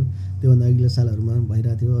भइरहेको थियो, त्योभन्दा अघिल्लो सालहरूमा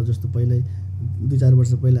भइरहेको थियो। जस्तो पहिल्यै 2-4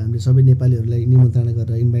 वर्ष पहिला हामीले सबै नेपालीहरूलाई निमन्त्रणा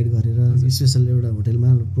गरेर इन्भाइट गरेर स्पेसल एउटा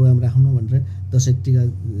होटेलमा प्रोग्राम राख्नु भनेर दसैँ टिका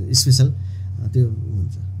स्पेसल त्यो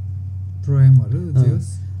हुन्छ प्रोग्रामहरू हुन्छ।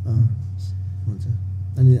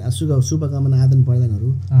 अनि शुभकामना आदान प्रदानहरू,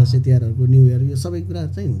 दसैँ तिहारहरूको, न्यु इयर, यो सबै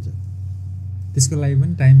कुरा चाहिँ हुन्छ। त्यसको लागि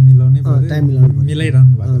पनि टाइम मिलाउनै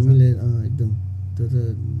मिलाइरहनु भएको एकदम त्यो त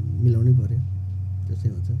मिलाउनै पर्यो, त्यो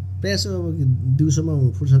चाहिँ हुन्छ। प्रायः अब दिउँसोमा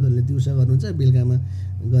फुर्सदहरूले दिउँसो गर्नुहुन्छ, बेलुकामा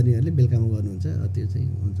गर्नेहरूले बेलुकामा गर्नुहुन्छ। त्यो चाहिँ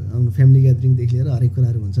हुन्छ। आफ्नो फ्यामिली ग्यादरिङदेखि लिएर हरेक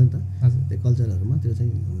कुराहरू हुन्छ नि त त्यो कल्चरहरूमा, त्यो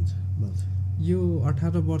चाहिँ हुन्छ। यो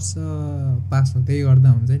 18 वर्ष पास हुँदै गर्दा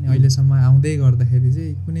हुन्छ नि, अहिलेसम्म आउँदै गर्दाखेरि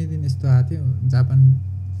चाहिँ कुनै दिन यस्तो आएको थियो जापान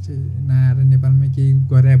चाहिँ नआएर नेपालमै केही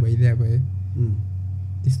गरे भइदिया भए,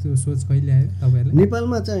 त्यस्तो सोच कहिले आयो तपाईँहरूलाई?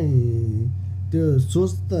 नेपालमा चाहिँ त्यो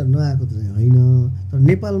सोच त नआएको त चाहिँ होइन, तर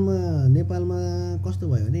नेपालमा कस्तो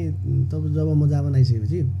भयो भने तब जब म जापान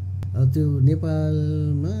आइसकेपछि त्यो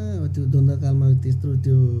नेपालमा त्यो द्वन्द्वकालमा त्यस्तो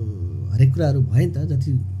त्यो हरेक कुराहरू भयो नि त,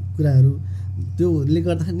 जति कुराहरू त्योले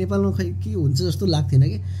गर्दाखेरि नेपालमा खै के हुन्छ जस्तो लाग्थेन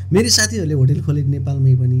कि। मेरै साथीहरूले होटेल खोले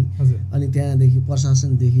नेपालमै पनि, अनि त्यहाँदेखि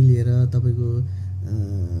प्रशासनदेखि लिएर तपाईँको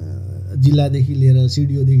जिल्लादेखि लिएर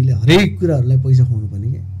सिडिओदेखि लिएर हरेक कुराहरूलाई पैसा खुवाउनु पर्ने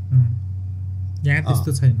क्या। यहाँ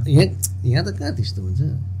त्यस्तो छैन। यहाँ त कहाँ त्यस्तो हुन्छ,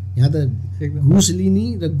 यहाँ त घुस लिने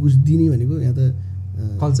र घुस दिने भनेको यहाँ त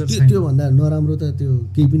कल्चर। त्योभन्दा नराम्रो त त्यो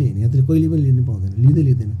केही पनि होइन, यहाँ त कहिले पनि लिनु पाउँदैन,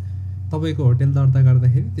 लिँदैन। तपाईँको होटेल दर्ता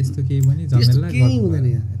गर्दाखेरि त्यस्तो केही पनि झमेला केही हुँदैन,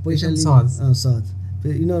 यहाँ पैसा सहज।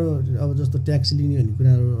 फेरि यिनीहरू अब जस्तो ट्याक्स लिने भन्ने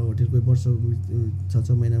कुराहरू होटेलको वर्ष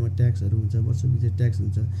 6 महिनामा ट्याक्सहरू हुन्छ, वर्ष पछि ट्याक्स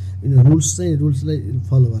हुन्छ। यिनीहरू रुल्सलाई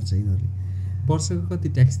फलो गर्छ यिनीहरूले। वर्षको कति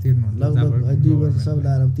ट्याक्स तिर्नुहुन्छ? लगभग 2 वर्ष सब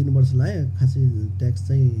लाएर 3 वर्ष लाग्यो। खासै ट्याक्स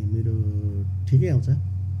चाहिँ मेरो ठिकै आउँछ,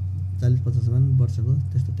 40-50 मान वर्षको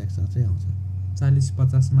त्यस्तो ट्याक्स चाहिँ आउँछ।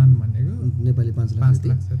 40-50 मान भनेको नेपाली 5 लाख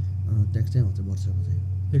ट्याक्स चाहिँ आउँछ वर्षको चाहिँ।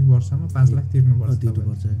 एक वर्षमा 5 लाख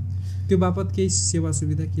तिर्नुपर्छ। त्यो बापत केही सेवा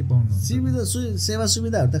सुविधा के पाउनुहुन्छ? सेवा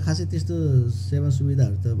सुविधाहरू त खासै त्यस्तो सेवा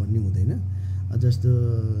सुविधाहरू त भन्ने हुँदैन। जस्तो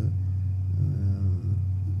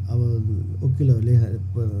अब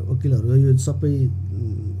वकिलहरू यो सबै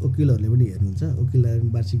वकिलहरूले पनि हेर्नुहुन्छ। वकिललाई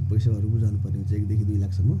वार्षिक पैसाहरू बुझाउनु पर्ने हुन्छ 1 देखि 2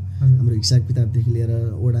 लाखसम्म। हाम्रो हिसाब किताबदेखि लिएर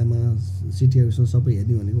ओडामा सिटी अफिसमा सबै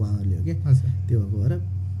हेर्ने भनेको उहाँहरूले हो क्या। त्यो भएको भएर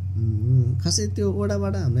खासै त्यो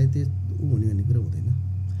ओडाबाट हामीलाई त्यो हुने भन्ने कुरा हुँदैन।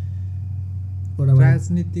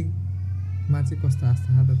 राजनीतिकमा चाहिँ कस्तो आस्था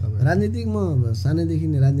छ त तपाईँ? राजनीतिक म सानैदेखि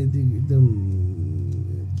नै राजनीतिक एकदम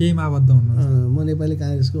केहीमा आबद्ध हुनुहुन्छ? म नेपाली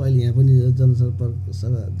काङ्ग्रेसको अहिले यहाँ पनि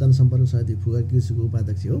जनसम्पर्क समिति फुगा कृषिको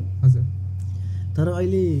उपाध्यक्ष हो। हजुर। तर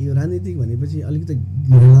अहिले यो राजनीतिक भनेपछि अलिकति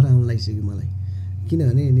घृणा आउन लागिसक्यो मलाई,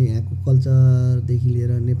 किनभने यहाँको कल्चरदेखि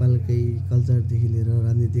लिएर नेपालकै कल्चरदेखि लिएर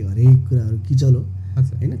राजनीतिक हरेक कुराहरू किचल हो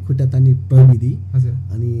होइन, खुट्टा तान्ने प्रविधि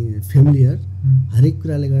अनि फेमिलियर हरेक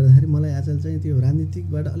कुराले गर्दाखेरि मलाई आजकल चाहिँ त्यो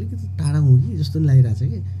राजनीतिकबाट अलिकति टाढा हुँ कि जस्तो पनि लागिरहेछ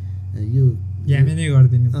कि। यो नै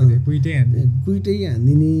गरिदिने कुइटै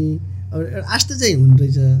हानिदिने अब आस्था चाहिँ हुने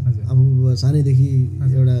रहेछ। अब सानैदेखि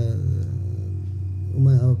एउटा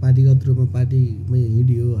अब पार्टीगत रूपमा पार्टीमै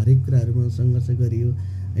हिँडियो, हरेक कुराहरूमा सङ्घर्ष गरियो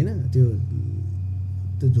होइन। त्यो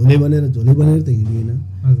झोले बनेर त हिँडिएन,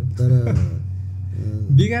 तर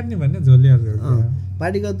बिगार्ने भन्ने झोलेहरू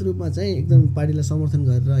पार्टीगत रूपमा चाहिँ एकदम पार्टीलाई समर्थन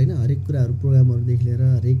गरेर होइन, हरेक कुराहरू प्रोग्रामहरूदेखि लिएर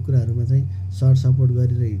हरेक कुराहरूमा चाहिँ सपोर्ट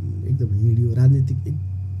गरेर एकदम हिँडियो। राजनीतिक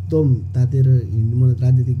एकदम तातेर हिँड्नु, मलाई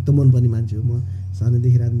राजनीति एकदम मनपर्ने मान्छे हो। म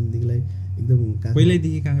सानैदेखि राजनीतिलाई एकदम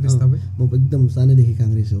पहिल्यैदेखि काङ्ग्रेस? तपाईँ? म एकदम सानैदेखि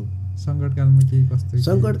काङ्ग्रेस हो। सङ्कटकालमा केही कस्तो?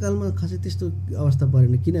 सङ्कटकालमा खासै त्यस्तो अवस्था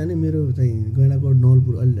परेन, किनभने मेरो चाहिँ गैँडाकोट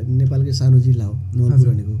नवलपुर नेपालकै सानो जिल्ला हो नवलपुर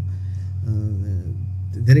भनेको।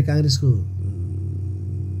 धेरै काङ्ग्रेसको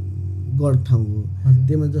गढ ठाउँ हो।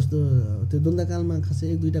 त्यहीमा जस्तो त्यो द्वन्द्वकालमा खासै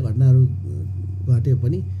 1-2टा घटनाहरू घट्यो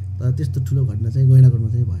पनि, तर त्यस्तो ठुलो घटना चाहिँ गैँडाकोटमा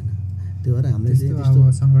चाहिँ भएन। त्यो भएर हामीले चाहिँ त्यस्तो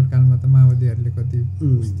सङ्कटकालमा त माओवादीहरूले कति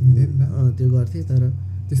त्यो गर्थे, तर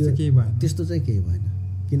त्यस्तो केही भएन। त्यस्तो चाहिँ केही भएन,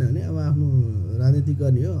 किनभने अब आफ्नो राजनीति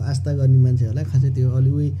गर्ने हो, आस्था गर्ने मान्छेहरूलाई खासै त्यो अलि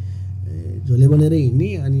उही झोले बनेर हिँड्ने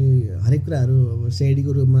अनि हरेक कुराहरू अब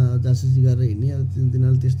सिआइडीको रूपमा जासुसी गरेर हिँड्ने, अब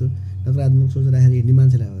तिनीहरूले त्यस्तो नकारात्मक सोच राखेर हिँड्ने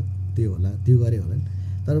मान्छेलाई त्यो होला, त्यो गरे होला।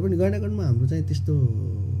 तर पनि गैँडाकोटमा हाम्रो चाहिँ त्यस्तो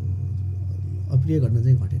अप्रिय घटना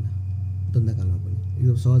चाहिँ घटेन द्वन्द्वकालमा पनि,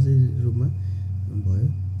 एकदम सहजै रूपमा भयो।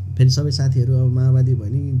 फेरि सबै साथीहरू अब माओवादी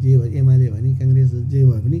भयो नि, जे भयो एमाले भयो नि, काङ्ग्रेस जे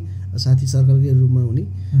भए पनि साथी सर्कलकै रूपमा हुने,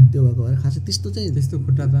 त्यो भएको भएर खासै त्यस्तो चाहिँ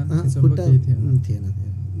खुट्टा थिएन।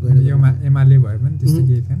 एमाले भयो भने त्यस्तो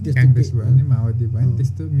केही थिएन, काङ्ग्रेस भयो भने माओवादी भयो भने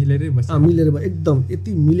त्यस्तो मिलेरै बस्यो। मिलेर भयो, एकदम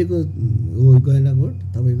यति मिलेको हो गैँडाकोट।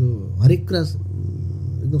 तपाईँको हरेक कुरा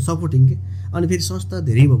एकदम सपोर्टिङ के। अनि फेरि संस्था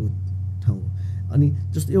धेरै भएको ठाउँ हो। अनि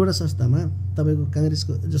जस्तो एउटा संस्थामा तपाईँको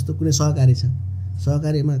काङ्ग्रेसको जस्तो कुनै सहकारी छ,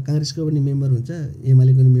 सहकारीमा काङ्ग्रेसको पनि मेम्बर हुन्छ,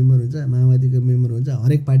 एमालेको पनि मेम्बर हुन्छ, माओवादीको मेम्बर हुन्छ,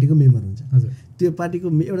 हरेक पार्टीको मेम्बर हुन्छ। त्यो पार्टीको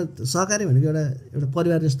एउटा सहकारी भनेको एउटा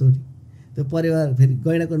परिवार जस्तो हो नि। त्यो परिवार फेरि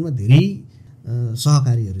गैँडाकोटमा धेरै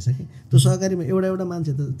सहकारीहरू छ कि, त्यो सहकारीमा एउटा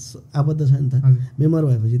मान्छे त आबद्ध छ नि त, मेम्बर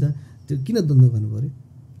भएपछि त त्यो किन द्वन्द्व गर्नु पऱ्यो?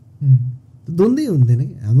 द्वन्द्वै हुँदैन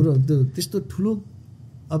कि हाम्रो। त्यो त्यस्तो ठुलो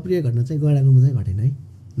अप्रिय घटना चाहिँ गैँडाकोटमा चाहिँ घटेन है।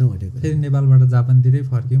 नघटेको फेरि नेपालबाट जापानतिरै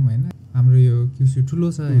फर्क्यौँ होइन हाम्रो यो क्युसी ठुलो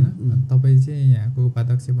छ होइन तपाईँ चाहिँ यहाँको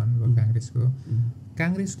उपाध्यक्ष भन्नुभयो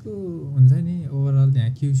काङ्ग्रेसको हुन्छ नि ओभरअल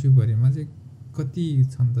यहाँ क्युसीभरिमा चाहिँ कति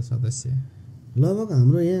छन् त सदस्य लगभग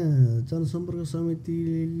हाम्रो यहाँ जनसम्पर्क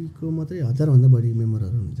समितिको मात्रै 1000 भन्दा बढी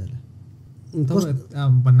मेम्बरहरू हुनुहुन्छ होला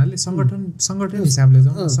भन्नाले सङ्गठन हिसाबले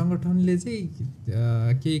जाउँ सङ्गठनले चाहिँ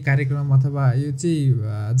केही कार्यक्रम अथवा यो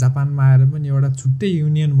चाहिँ जापानमा आएर पनि एउटा छुट्टै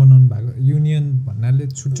युनियन बनाउनु भएको युनियन भन्नाले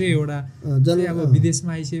छुट्टै एउटा अब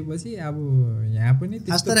विदेशमा आइसकेपछि अब यहाँ पनि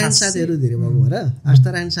आस्था राख्ने साथीहरू धेरै भएको भएर आस्था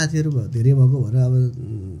राख्ने साथीहरू धेरै भएको भएर अब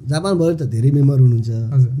जापानभरि त धेरै मेम्बर हुनुहुन्छ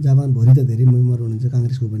जापानभरि त धेरै मेम्बर हुनुहुन्छ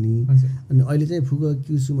काङ्ग्रेसको पनि अनि अहिले चाहिँ फुकुवा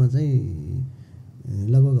क्युसुमा चाहिँ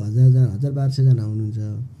लगभग 1200 जना हुनुहुन्छ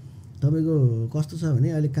तपाईँको कस्तो छ भने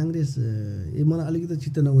अहिले काङ्ग्रेस मलाई अलिकति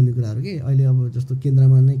चित्त नबुझ्ने कुराहरू के अहिले अब जस्तो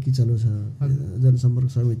केन्द्रमा नै किचलो छ जनसम्पर्क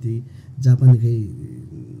समिति जापानकै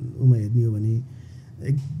उमा हेर्ने हो भने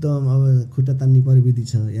एकदम अब खुट्टा तान्ने प्रविधि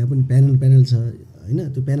छ यहाँ पनि प्यानल छ होइन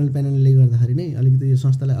त्यो प्यानलले गर्दाखेरि नै अलिकति यो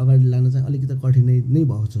संस्थालाई अगाडि लान चाहिँ अलिकति कठिनाइ नै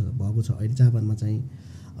भएको छ अहिले जापानमा चाहिँ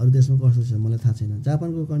अरू देशमा कस्तो छ मलाई थाहा छैन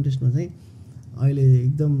जापानको कन्टेस्टमा चाहिँ अहिले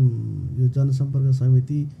एकदम यो जनसम्पर्क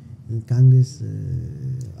समिति काङ्ग्रेस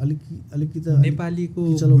अलिकति नेपालीको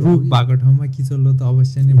ग्रुप भएको ठाउँमा किचलो त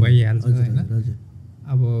अवश्य नै भइहाल्छ होइन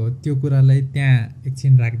अब त्यो कुरालाई त्यहाँ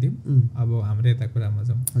एकछिन राखिदिउँ अब हाम्रो यता कुरामा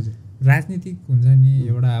जाउँ हजुर राजनीतिक हुन्छ नि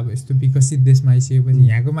एउटा अब यस्तो विकसित देशमा आइसकेपछि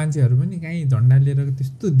यहाँको मान्छेहरू पनि कहीँ झन्डा लिएर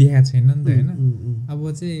त्यस्तो देखाएको छैन नि त होइन अब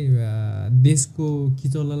चाहिँ देशको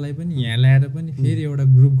किचलोलाई पनि यहाँ ल्याएर पनि फेरि एउटा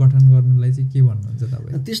ग्रुप गठन गर्नुलाई चाहिँ के भन्नुहुन्छ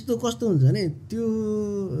तपाईँ त्यस्तो कस्तो हुन्छ भने त्यो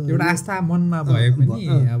एउटा आस्था मनमा भए पनि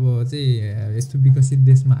अब चाहिँ यस्तो विकसित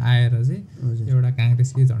देशमा आएर चाहिँ एउटा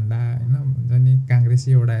काङ्ग्रेसकै झन्डा होइन हुन्छ नि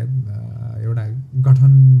काङ्ग्रेसै एउटा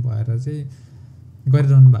गठन भएर चाहिँ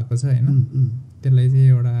गरिरहनु भएको छ होइन त्यसलाई चाहिँ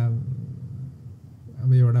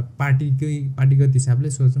एउटा पार्टीगत हिसाबले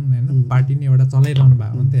सोचौँ न होइन पार्टी नै एउटा चलाइरहनु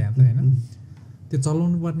भएको हो नि त यहाँ त होइन त्यो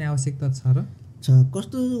चलाउनु पर्ने आवश्यकता छ र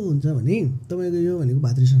कस्तो हुन्छ भने तपाईँको यो भनेको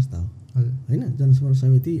भातृ संस्था हो हजुर होइन जनसम्पर्क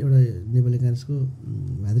समिति एउटा नेपाली काङ्ग्रेसको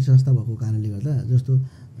भातृ संस्था भएको कारणले गर्दा जस्तो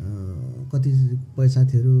कतिपय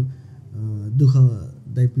साथीहरू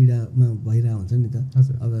दुःखदायी पीडामा भइरहेको हुन्छ नि त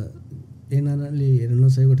अब एनआरले हेर्न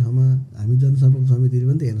नसकेको ठाउँमा हामी जनसम्पर्क समितिले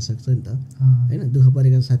पनि त हेर्न सक्छ नि त होइन दुःख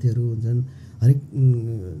परेका साथीहरू हुन्छन्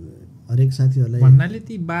हरेक साथीहरूलाई भन्नाले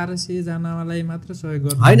ती 1200 जनालाई मात्र सहयोग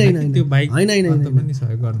गर्नु होइन त्यो बाइक पनि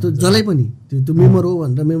सहयोग गर्नु त्यो जसलाई पनि त्यो मेम्बर हो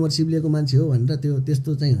भनेर मेम्बरसिप लिएको मान्छे हो भनेर त्यो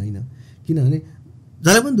त्यस्तो चाहिँ होइन किनभने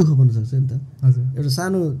जसलाई पनि दुःख पर्न सक्छ नि त हजुर एउटा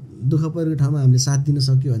सानो दुःख परेको ठाउँमा हामीले साथ दिन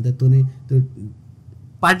सक्यो भने त त्यो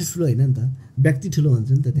पार्टी ठुलो होइन नि त व्यक्ति ठुलो हुन्छ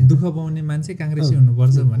नि त त्यहाँ दुःख पाउने मान्छे काङ्ग्रेसी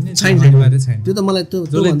हुनुपर्छ भन्ने छैन त्यो त मलाई त्यो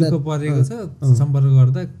दुःख परेको छ सम्पर्क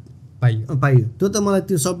गर्दा पाइयो त्यो त मलाई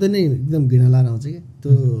त्यो शब्द नै एकदम घृणा लाएर आउँछ कि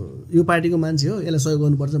त्यो यो पार्टीको मान्छे हो यसलाई सहयोग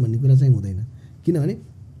गर्नुपर्छ भन्ने कुरा चाहिँ हुँदैन किनभने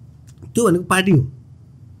त्यो भनेको पार्टी हो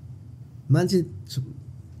मान्छे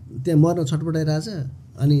त्यहाँ मर्न छटपटाइरहेछ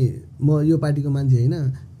अनि म यो पार्टीको मान्छे होइन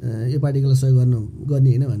यो पार्टीकोलाई सहयोग गर्ने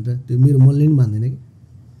होइन भनेर त्यो मेरो मनले पनि मान्दैन कि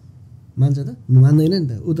मान्छ त मान्दैन नि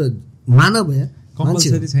त ऊ त मानव भए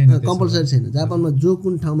कम्पलसरी छैन जापानमा जो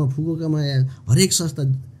कुन ठाउँमा फुकुओकामा हरेक संस्था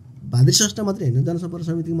भातृ संस्था मात्रै होइन जनसम्पर्क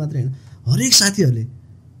समिति मात्रै होइन हरेक साथीहरूले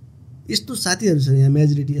यस्तो साथीहरू छ यहाँ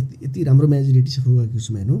मेजोरिटी यति राम्रो मेजोरिटी छ फुकुओका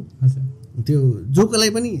क्युसुमा हेर्नु त्यो जोकोलाई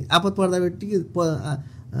पनि आपत पर्दा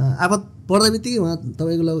बित्तिकै उहाँ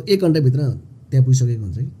तपाईँको लगभग 1 घन्टाभित्र त्यहाँ पुगिसकेको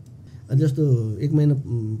हुन्छ कि जस्तो 1 महिना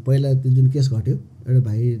पहिला त्यो जुन केस घट्यो एउटा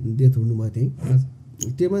भाइ डेथ हुनुभयो त्यहीँ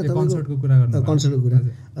त्योमा कन्सर्टको कुरा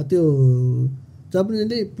त्यो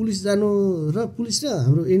जापानीले पुलिस जानु र पुलिस र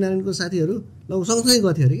हाम्रो एनआरएनको साथीहरू लगभग सँगसँगै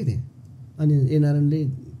गर्थ्यो अरे कि त्यहाँ अनि एनआरएनले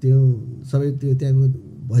त्यो सबै त्यो त्यहाँको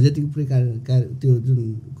भजतिको प्रकार त्यो जुन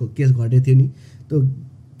केस घटेको थियो नि त्यो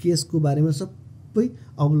केसको बारेमा सबै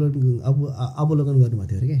अवलोकन गर्नुभएको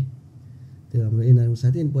थियो अरे क्या त्यो हाम्रो एनआरएनको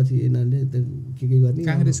साथी अनि पछि एनआरएनले के गर्ने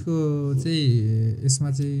काङ्ग्रेसको चाहिँ यसमा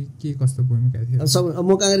चाहिँ के कस्तो भूमिका थियो सब म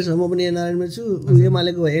काङ्ग्रेस म पनि एनआरएनमा छु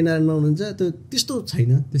एमालेको एनआरएनमा हुनुहुन्छ त्यो त्यस्तो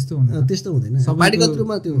छैन त्यस्तो हुँदैन पार्टीगत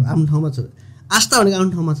रूपमा त्यो आफ्नो ठाउँमा छ आस्था भनेको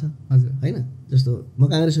आफ्नो ठाउँमा छ हजुर होइन जस्तो म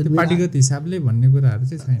काङ्ग्रेस पार्टीगत हिसाबले भन्ने कुराहरू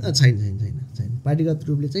चाहिँ छैन पार्टीगत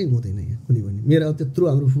रूपले चाहिँ हुँदैन यहाँ कुनै पनि मेरो अब त्यत्रो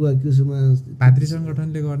हाम्रो फुवा क्युसुमा भातृ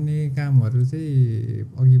सङ्गठनले गर्ने कामहरू चाहिँ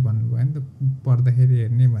अघि भन्नुभयो नि त पर्दाखेरि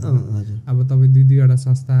हेर्ने भने अब तपाईँ दुईवटा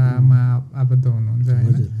संस्थामा आबद्ध हुनुहुन्छ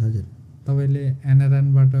होइन तपाईँले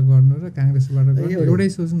एनआरएनबाट गर्नु र काङ्ग्रेसबाट गर्नु एउटै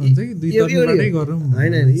सोच्नुहुन्छ कि दुई तर्फबाटै गरौँ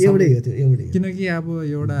होइन एउटै हो त्यो एउटै किनकि अब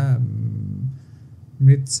एउटा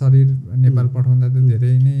मृत शरीर नेपाल पठाउँदा त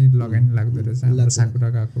धेरै नै लगानी लाग्दो रहेछ हाम्रो साकुरा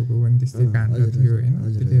गएको पनि त्यस्तै काण्ड थियो होइन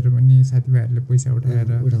त्यतिखेर पनि साथीभाइहरूले पैसा उठाएर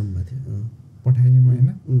उठाउनु भएको थियो पठायौँ होइन।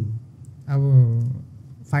 अब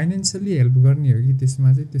फाइनेन्सियली हेल्प गर्ने हो कि त्यसमा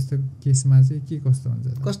चाहिँ त्यस्तो केसमा चाहिँ के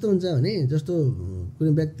कस्तो हुन्छ भने जस्तो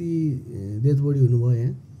कुनै व्यक्ति डेथ बडी हुनुभयो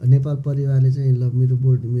यहाँ नेपाल परिवारले चाहिँ ल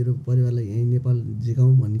मेरो परिवारलाई यहीँ नेपाल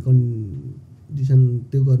झिकाउँ भन्ने कन्डिसन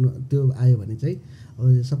त्यो आयो भने चाहिँ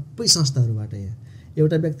अब सबै संस्थाहरूबाट यहाँ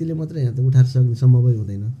एउटा व्यक्तिले मात्रै यहाँ त उठाएर सक्ने सम्भवै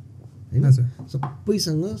हुँदैन होइन।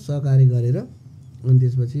 सबैसँग सहकारी गरेर अनि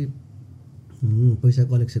त्यसपछि पैसा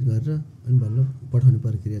कलेक्सन गरेर अनि बल्ल पठाउने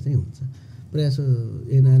प्रक्रिया चाहिँ हुन्छ। प्रायः जसो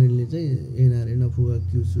एनआरएलले चाहिँ एनआरएल फुवा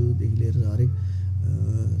क्युसुदेखि लिएर हरेक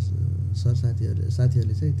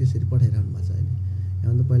साथीहरूले चाहिँ त्यसरी पठाइरहनु भएको छ अहिले।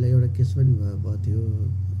 यहाँ पहिला एउटा केस पनि भएको थियो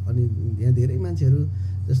अनि यहाँ धेरै मान्छेहरू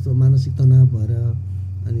जस्तो मानसिक तनाव भएर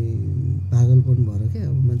अनि पागलपन भएर क्या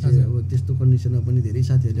अब मान्छे अब त्यस्तो कन्डिसनमा पनि धेरै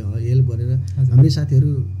साथीहरूले हेल्प गरेर हाम्रै साथीहरू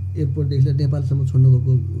एयरपोर्टदेखि लिएर नेपालसम्म छोड्नु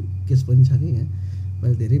गएको केस पनि छ कि यहाँ।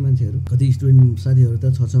 पहिला धेरै मान्छेहरू कति स्टुडेन्ट साथीहरू त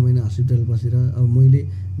 6 महिना हस्पिटल बसेर अब मैले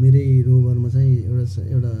मेरै रोभरमा चाहिँ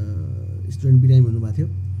एउटा स्टुडेन्ट बिरामी हुनुभएको थियो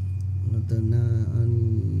त अनि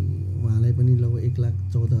उहाँलाई पनि लगभग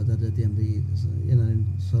 1,14,000 जति हाम्रो एनआरएन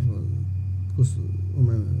सरको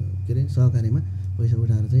के अरे सहकारीमा पैसा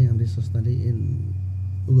उठाएर चाहिँ हाम्रै संस्थाले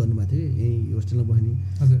गर्नुभएको थियो। यहीँ होस्टेलमा बस्ने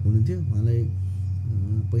हुनुहुन्थ्यो उहाँलाई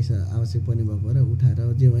पैसा आवश्यक पर्ने भएको भएर उठाएर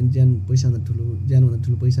जे भने ज्यानभन्दा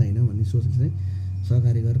ठुलो पैसा होइन भन्ने सोचले चाहिँ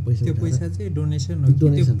सहकारी गरेर पैसा त्यो पैसा चाहिँ डोनेसन हो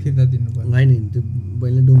डोनेसन फिर्ता दिनुपर्छ होइन त्यो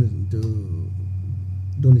मैले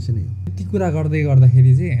डोनेसन हो। यति कुरा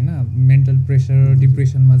गर्दाखेरि चाहिँ होइन मेन्टल प्रेसर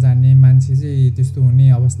डिप्रेसनमा जाने मान्छे चाहिँ त्यस्तो हुने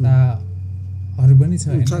अवस्थाहरू पनि छ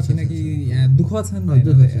होइन किनकि यहाँ दुःख छ नि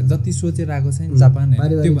जति सोचेर आएको छ नि जापान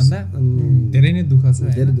त्योभन्दा धेरै नै दुःख छ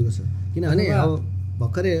किनभने अब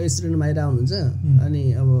भर्खरै स्टुडेन्ट बाहिर आउनुहुन्छ अनि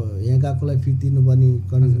अब यहाँ गएकोलाई फी तिर्नुपर्ने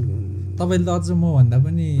तपाईँले त अझ मभन्दा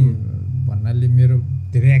पनि भन्नाले मेरो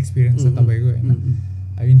धेरै एक्सपिरियन्स छ तपाईँको होइन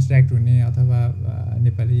अब इन्टरेक्ट हुने अथवा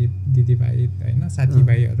नेपाली दिदीभाइ होइन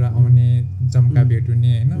साथीभाइहरू आउने जम्का भेट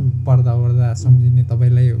हुने होइन पर्दा सम्झिने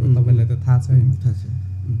तपाईँलाई हो तपाईँलाई त थाहा छ होइन।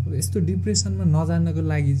 यस्तो डिप्रेसनमा नजानको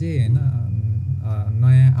लागि चाहिँ होइन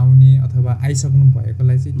नयाँ आउने अथवा आइसक्नु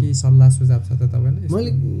भएकोलाई चाहिँ केही सल्लाह सुझाव छ त तपाईँलाई?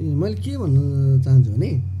 मैले के भन्न चाहन्छु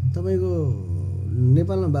भने तपाईँको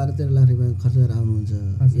नेपालमा 12-13 लाख रुपियाँ खर्च गरेर आउनुहुन्छ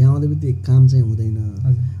यहाँ आउँदा बित्तिकै काम चाहिँ हुँदैन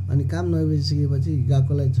अनि काम नभइसकेपछि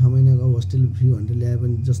गएकोलाई 6 महिनाको होस्टेल फी भनेर ल्याए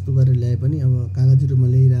पनि जस्तो गरेर ल्याए पनि अब कागजी रूपमा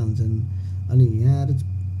ल्याइरहेको हुन्छन् अनि यहाँ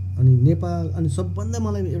अनि नेपाल अनि सबभन्दा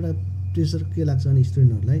मलाई एउटा प्रेसर के लाग्छ भने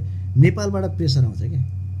स्टुडेन्टहरूलाई नेपालबाट प्रेसर आउँछ क्या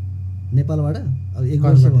नेपालबाट अब 1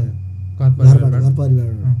 वर्ष भयो घर परिवारबाट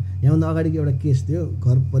यहाँभन्दा अगाडिको एउटा केस थियो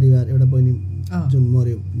घर परिवार एउटा बहिनी जुन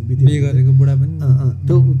मर्यो बिहे गरेको बुढा पनि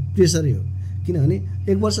त्यो प्रेसरै हो किनभने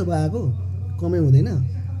 1 वर्ष भएको कमै हुँदैन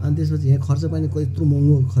अनि त्यसपछि यहाँ खर्च पनि यत्रो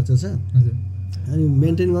महँगो खर्च छ अनि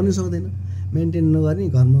मेन्टेन गर्नु सक्दैन मेन्टेन नगर्ने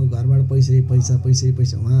घरबाट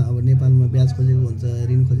पैसा उहाँ अब नेपालमा ब्याज खोजेको हुन्छ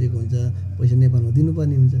ऋण खोजेको हुन्छ पैसा नेपालमा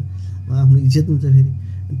दिनुपर्ने हुन्छ आफ्नो इज्जत हुन्छ फेरि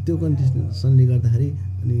त्यो कन्डिसनले गर्दाखेरि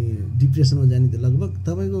अनि डिप्रेसनमा जाने त लगभग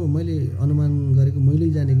तपाईँको मैले अनुमान गरेको मैले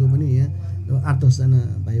जानेको पनि यहाँ 8-10 जना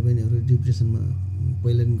भाइ बहिनीहरू डिप्रेसनमा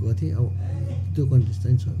पहिला दिन गएको थिएँ अब त्यो कन्डिसन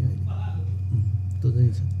चाहिँ छ क्या अहिले त्यो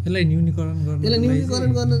चाहिँ छ। यसलाई न्यूनीकरण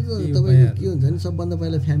गर्न त तपाईँको के हुन्छ भने सबभन्दा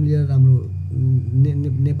पहिला फ्यामिली राम्रो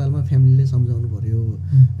नेपालमा फ्यामिलीले सम्झाउनु पर्यो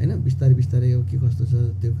होइन बिस्तारै अब के कस्तो छ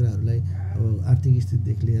त्यो कुराहरूलाई अब आर्थिक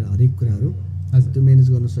स्थितिदेखि लिएर हरेक कुराहरू त्यो म्यानेज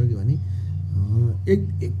गर्न सक्यो भने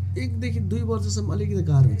 1 देखि 2 वर्षसम्म अलिकति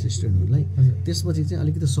गाह्रो हुन्छ स्टुडेन्टहरूलाई त्यसपछि चाहिँ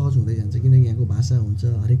अलिकति सहज हुँदै जान्छ किनकि यहाँको भाषा हुन्छ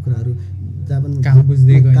हरेक कुराहरू जापानमा काम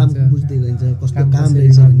बुझ्दै गइन्छ कस्तो काम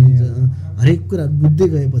रहेछ भन्ने हुन्छ हरेक कुरा बुझ्दै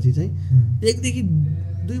गएपछि चाहिँ 1 देखि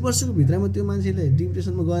 2 वर्षको भित्रमा त्यो मान्छेले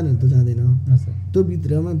डिप्रेसनमा गएन भने त जाँदैन त्यो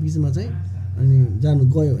भित्रमा बिचमा चाहिँ अनि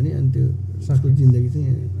गयो भने अनि त्यो उसको जिन्दगी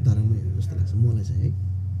चाहिँ धर्ममै जस्तो लाग्छ मलाई चाहिँ है।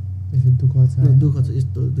 दुःख छ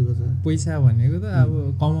यस्तो दुःख छ पैसा भनेको त अब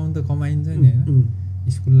कमाउनु त कमाइन्छ नि होइन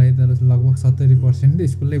स्कुललाई त लगभग 70% त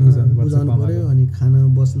स्कुललाई बुझाउनु पर्यो अनि खाना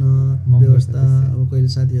बस्न व्यवस्था अब कहिले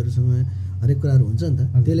साथीहरूसँग हरेक कुराहरू हुन्छ नि त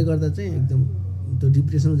त्यसले गर्दा चाहिँ एकदम त्यो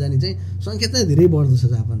डिप्रेसनमा जाने चाहिँ सङ्ख्या चाहिँ धेरै बढ्दछ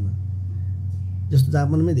जापानमा जस्तो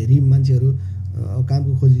जापानमै धेरै मान्छेहरू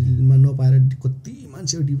कामको खोजीमा नपाएर कति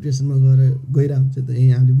मान्छेहरू डिप्रेसनमा गइरहेको हुन्छ त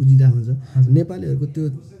यहीँ हामीले बुझिरहेको हुन्छ नेपालीहरूको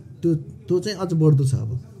त्यो चाहिँ अझ बढ्दो छ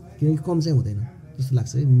अब किनकि कम चाहिँ हुँदैन जस्तो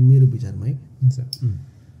लाग्छ है मेरो विचारमा है। हुन्छ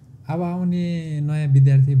अब आउने नयाँ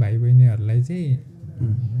विद्यार्थी भाइ बहिनीहरूलाई चाहिँ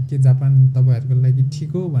के जापान तपाईँहरूको लागि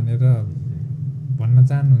ठिक हो भनेर भन्न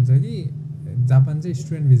चाहनुहुन्छ कि जापान चाहिँ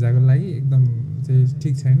स्टुडेन्ट भिजाको लागि एकदम चाहिँ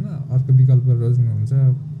ठिक छैन अर्को विकल्प रोज्नुहुन्छ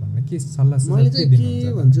भन्ने के सल्लाह मैले चाहिँ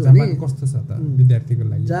के भन्छु जापान कस्तो छ त विद्यार्थीको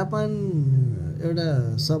लागि? जापान एउटा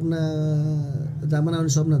सपना जापान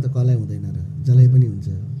आउने सपना त कसलाई हुँदैन र जसलाई पनि हुन्छ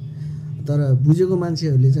तर बुझेको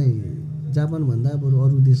मान्छेहरूले चाहिँ जापानभन्दा बरु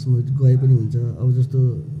अरू देशमा गए पनि हुन्छ। अब जस्तो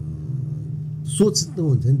सोच त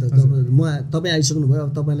हुन्छ नि त। तपाईँ आइसक्नु भयो,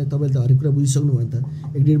 अब तपाईँले त हरेक कुरा बुझिसक्नु भयो नि त।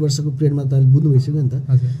 1-1.5 वर्षको पिरियडमा तपाईँले बुझ्नु भइसक्यो नि त।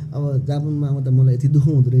 अब जापानमा आउँदा मलाई यति दुःख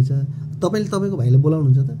हुँदो रहेछ। तपाईँले तपाईँको भाइले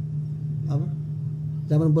बोलाउनुहुन्छ त? अब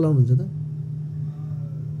जापान बोलाउनुहुन्छ त?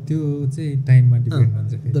 त्यो चाहिँ टाइममा डिपेन्ड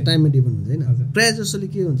हुन्छ। त्यो टाइममा डिपेन्ड हुन्छ होइन। प्रायः जसोले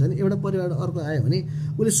के हुन्छ भने एउटा परिवारबाट अर्को आयो भने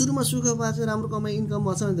उसले सुरुमा सुख पाएको छ, राम्रो कमाइ इन्कम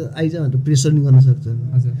भएको छ भने त आइज भनेर प्रेसर नि गर्न सक्छन्।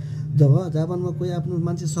 जब जापानमा कोही आफ्नो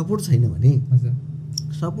मान्छे सपोर्ट छैन भने,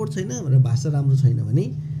 सपोर्ट छैन र भाषा राम्रो छैन भने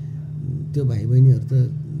त्यो भाइ बहिनीहरू त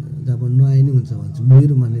जापान नआए नै हुन्छ भन्छु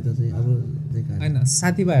मेरो मान्यता चाहिँ। अब होइन,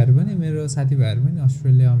 साथीभाइहरू पनि, मेरो साथीभाइहरू पनि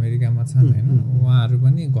अस्ट्रेलिया अमेरिकामा छन् होइन। उहाँहरू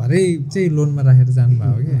पनि घरै चाहिँ लोनमा राखेर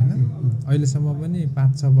जानुभयो कि होइन। अहिलेसम्म पनि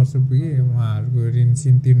 5-6 वर्ष पुगे उहाँहरूको ऋण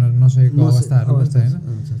सिन तिर्न नसकेको अवस्थाहरू छ होइन।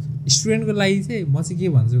 स्टुडेन्टको लागि चाहिँ म चाहिँ के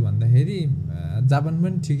भन्छु भन्दाखेरि जापान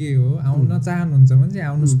पनि ठिकै हो, आउन चाहनुहुन्छ भने चाहिँ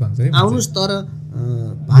आउनुहोस् भन्छ है। आउनुहोस्, तर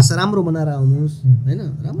भाषा राम्रो बनाएर आउनुहोस् होइन।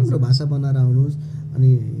 राम्रो भाषा बनाएर आउनुहोस्। अनि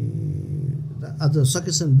अझ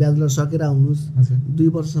सकेसम्म ब्याचलर सकेर आउनुहोस्। 2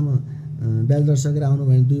 वर्षसम्म ब्याचलर सकेर आउनु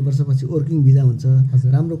भयो भने 2 वर्षपछि वर्किङ भिजा हुन्छ।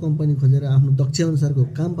 राम्रो कम्पनी खोजेर आफ्नो दक्ष अनुसारको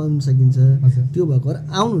काम पाउन सकिन्छ। त्यो भएर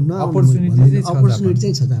आउनु न, अपर्च्युनिटी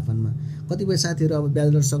चाहिँ छ जापानमा। कतिपय साथीहरू अब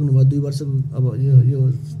ब्याचलर सक्नुभयो 2 वर्षको, अब यो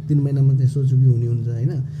 3 महिनामा चाहिँ सोचुकी हुने हुन्छ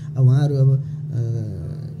होइन। अब उहाँहरू अब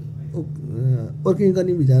वर्किङ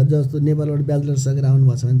गर्ने भिजा जस्तो नेपालबाट ब्याचलर सकेर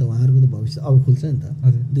आउनुभएको छ भने त उहाँहरूको त भविष्य अब खुल्छ नि त।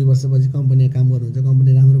 2 वर्षपछि कम्पनीमा काम गर्नुहुन्छ,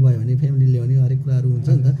 कम्पनी राम्रो भयो भने फ्यामिली ल्याउने हरेक कुराहरू हुन्छ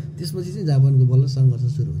नि त। त्यसपछि चाहिँ जापानको बल्ल सङ्घर्ष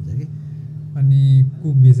सुरु हुन्छ कि। अनि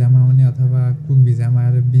कुक भिजामा आउने अथवा कुक भिजामा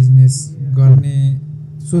आएर बिजनेस गर्ने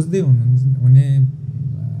सोच्दै हुने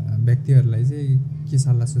व्यक्तिहरूलाई चाहिँ के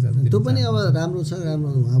सल्लाह सुझाव दिनुहुन्छ? त्यो पनि अब राम्रो छ,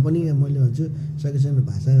 राम्रो। उहाँ पनि मैले भन्छु सकेसम्म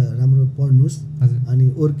भाषा राम्रो पढ्नुहोस्। अनि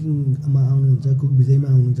वर्किङमा आउनुहुन्छ, कुक भिजामा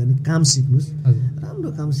आउनुहुन्छ भने काम सिक्नुहोस्। राम्रो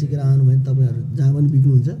काम सिकेर आउनु भने तपाईँहरू जहाँ पनि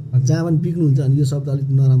बिक्नुहुन्छ, जहाँ पनि बिक्नुहुन्छ। अनि यो शब्द अलिक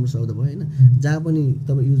नराम्रो शब्द भयो होइन। जहाँ पनि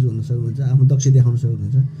तपाईँ युज हुन सक्नुहुन्छ, आफ्नो दक्ष देखाउन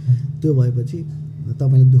सक्नुहुन्छ। त्यो भएपछि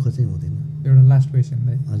तपाईँलाई दुःख चाहिँ हुँदैन। एउटा लास्ट क्वेसन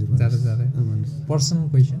है, जाँदा पर्सनल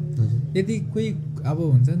क्वेसन। यदि कोही अब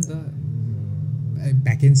हुन्छ नि त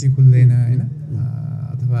भ्याकेन्सी खुल्दैन होइन,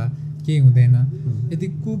 अथवा केही हुँदैन, यदि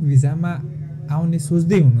कुक भिजामा आउने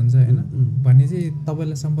सोच्दै हुनुहुन्छ होइन भने चाहिँ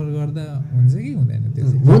तपाईँलाई सम्पर्क गर्दा हुन्छ कि हुँदैन? त्यो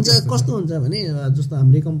चाहिँ हुन्छ। कस्तो हुन्छ भने जस्तो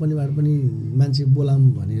हाम्रै कम्पनीबाट पनि मान्छे बोलाऊँ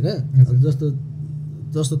भनेर,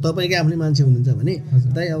 जस्तो तपाईँकै आफ्नै मान्छे हुनुहुन्छ भने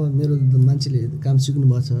दाइ अब मेरो मान्छेले काम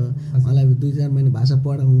सिक्नुभएको छ, उहाँलाई 2-4 महिना भाषा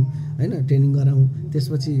पढाउँ होइन, ट्रेनिङ गराउँ,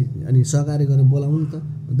 त्यसपछि अनि सहकार्य गरेर बोलाउँ नि त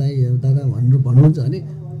दाइ दादा भन्नुहुन्छ भने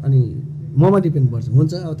अनि ममा डिपेन्ड पर्छ।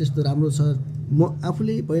 हुन्छ, अब त्यस्तो राम्रो छ, म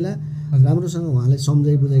आफूले पहिला राम्रोसँग उहाँलाई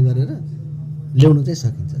सम्झाइ बुझाइ गरेर ल्याउन चाहिँ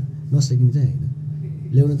सकिन्छ, नसकिन्छ होइन,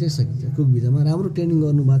 ल्याउन चाहिँ सकिन्छ। कुक भिजामा राम्रो ट्रेनिङ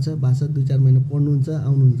गर्नुभएको छ, भाषा 2-4 महिना पढ्नुहुन्छ,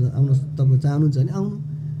 आउनु तपाईँ चाहनुहुन्छ भने आउनु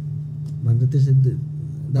भनेर त्यसरी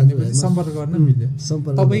सम्पर्क गर्न मिल्यो।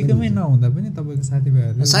 तपाईँकोमै नहुँदा पनि तपाईँको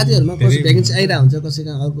साथीहरूमा कसै भ्याकेन्सी आइरहेको हुन्छ,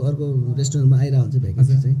 कसैका अर्को रेस्टुरेन्टमा आइरहेको हुन्छ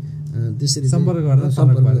भ्याकेन्सी चाहिँ। त्यसरी सम्पर्क गर्दा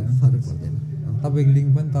फरक पर्दैन। तपाईँको लिङ्क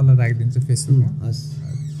पनि तल राखिदिन्छु फेसबुकमा,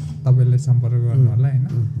 तपाईँले सम्पर्क गर्नु होला होइन।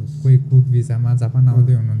 कोही कुक भिजामा जापान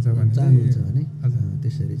आउँदै हुनुहुन्छ भने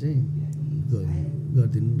त्यसरी चाहिँ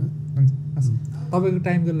गरिदिनु न। तपाईँको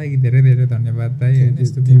टाइमको लागि धेरै धेरै धन्यवाद दाइ होइन।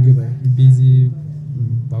 यस्तो बिजी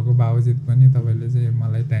भएको बावजुद पनि तपाईँले चाहिँ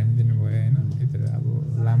मलाई टाइम दिनुभयो होइन। यत्रो अब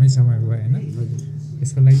लामै समय भयो होइन।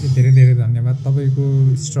 यसको लागि चाहिँ धेरै धेरै धन्यवाद। तपाईँको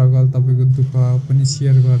स्ट्रगल, तपाईँको दुःख पनि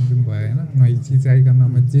सेयर गरिदिनु भयो होइन। नहिचकिचाइकन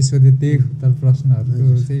जे सोधेँ त्यही उत्तर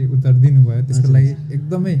प्रश्नहरूको चाहिँ उत्तर दिनुभयो, त्यसको लागि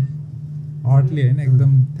एकदमै हार्टली होइन,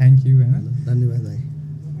 एकदम थ्याङ्क यू होइन। धन्यवाद भाइ।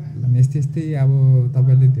 अनि यस्तै अब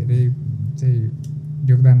तपाईँले धेरै चाहिँ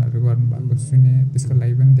योगदानहरू गर्नुभएको सुने, त्यसको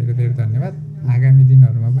लागि पनि धेरै धेरै धन्यवाद। आगामी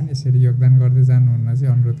दिनहरूमा पनि यसरी योगदान गर्दै जानुहुन्न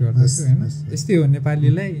चाहिँ अनुरोध गर्दछु होइन। यस्तै हो,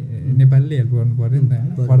 नेपालीले हेल्प गर्नु पऱ्यो नि त होइन,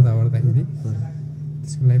 पढ्दा ओर्दाखेरि।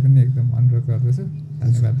 त्यसको लागि पनि एकदम अनुरोध गर्दछु।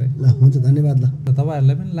 धन्यवाद है। ल हुन्छ, धन्यवाद। ल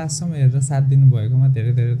तपाईँहरूलाई पनि लास्टसम्म हेरेर साथ दिनुभएकोमा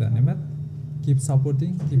धेरै धेरै धन्यवाद। Keep supporting,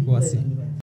 keep watching.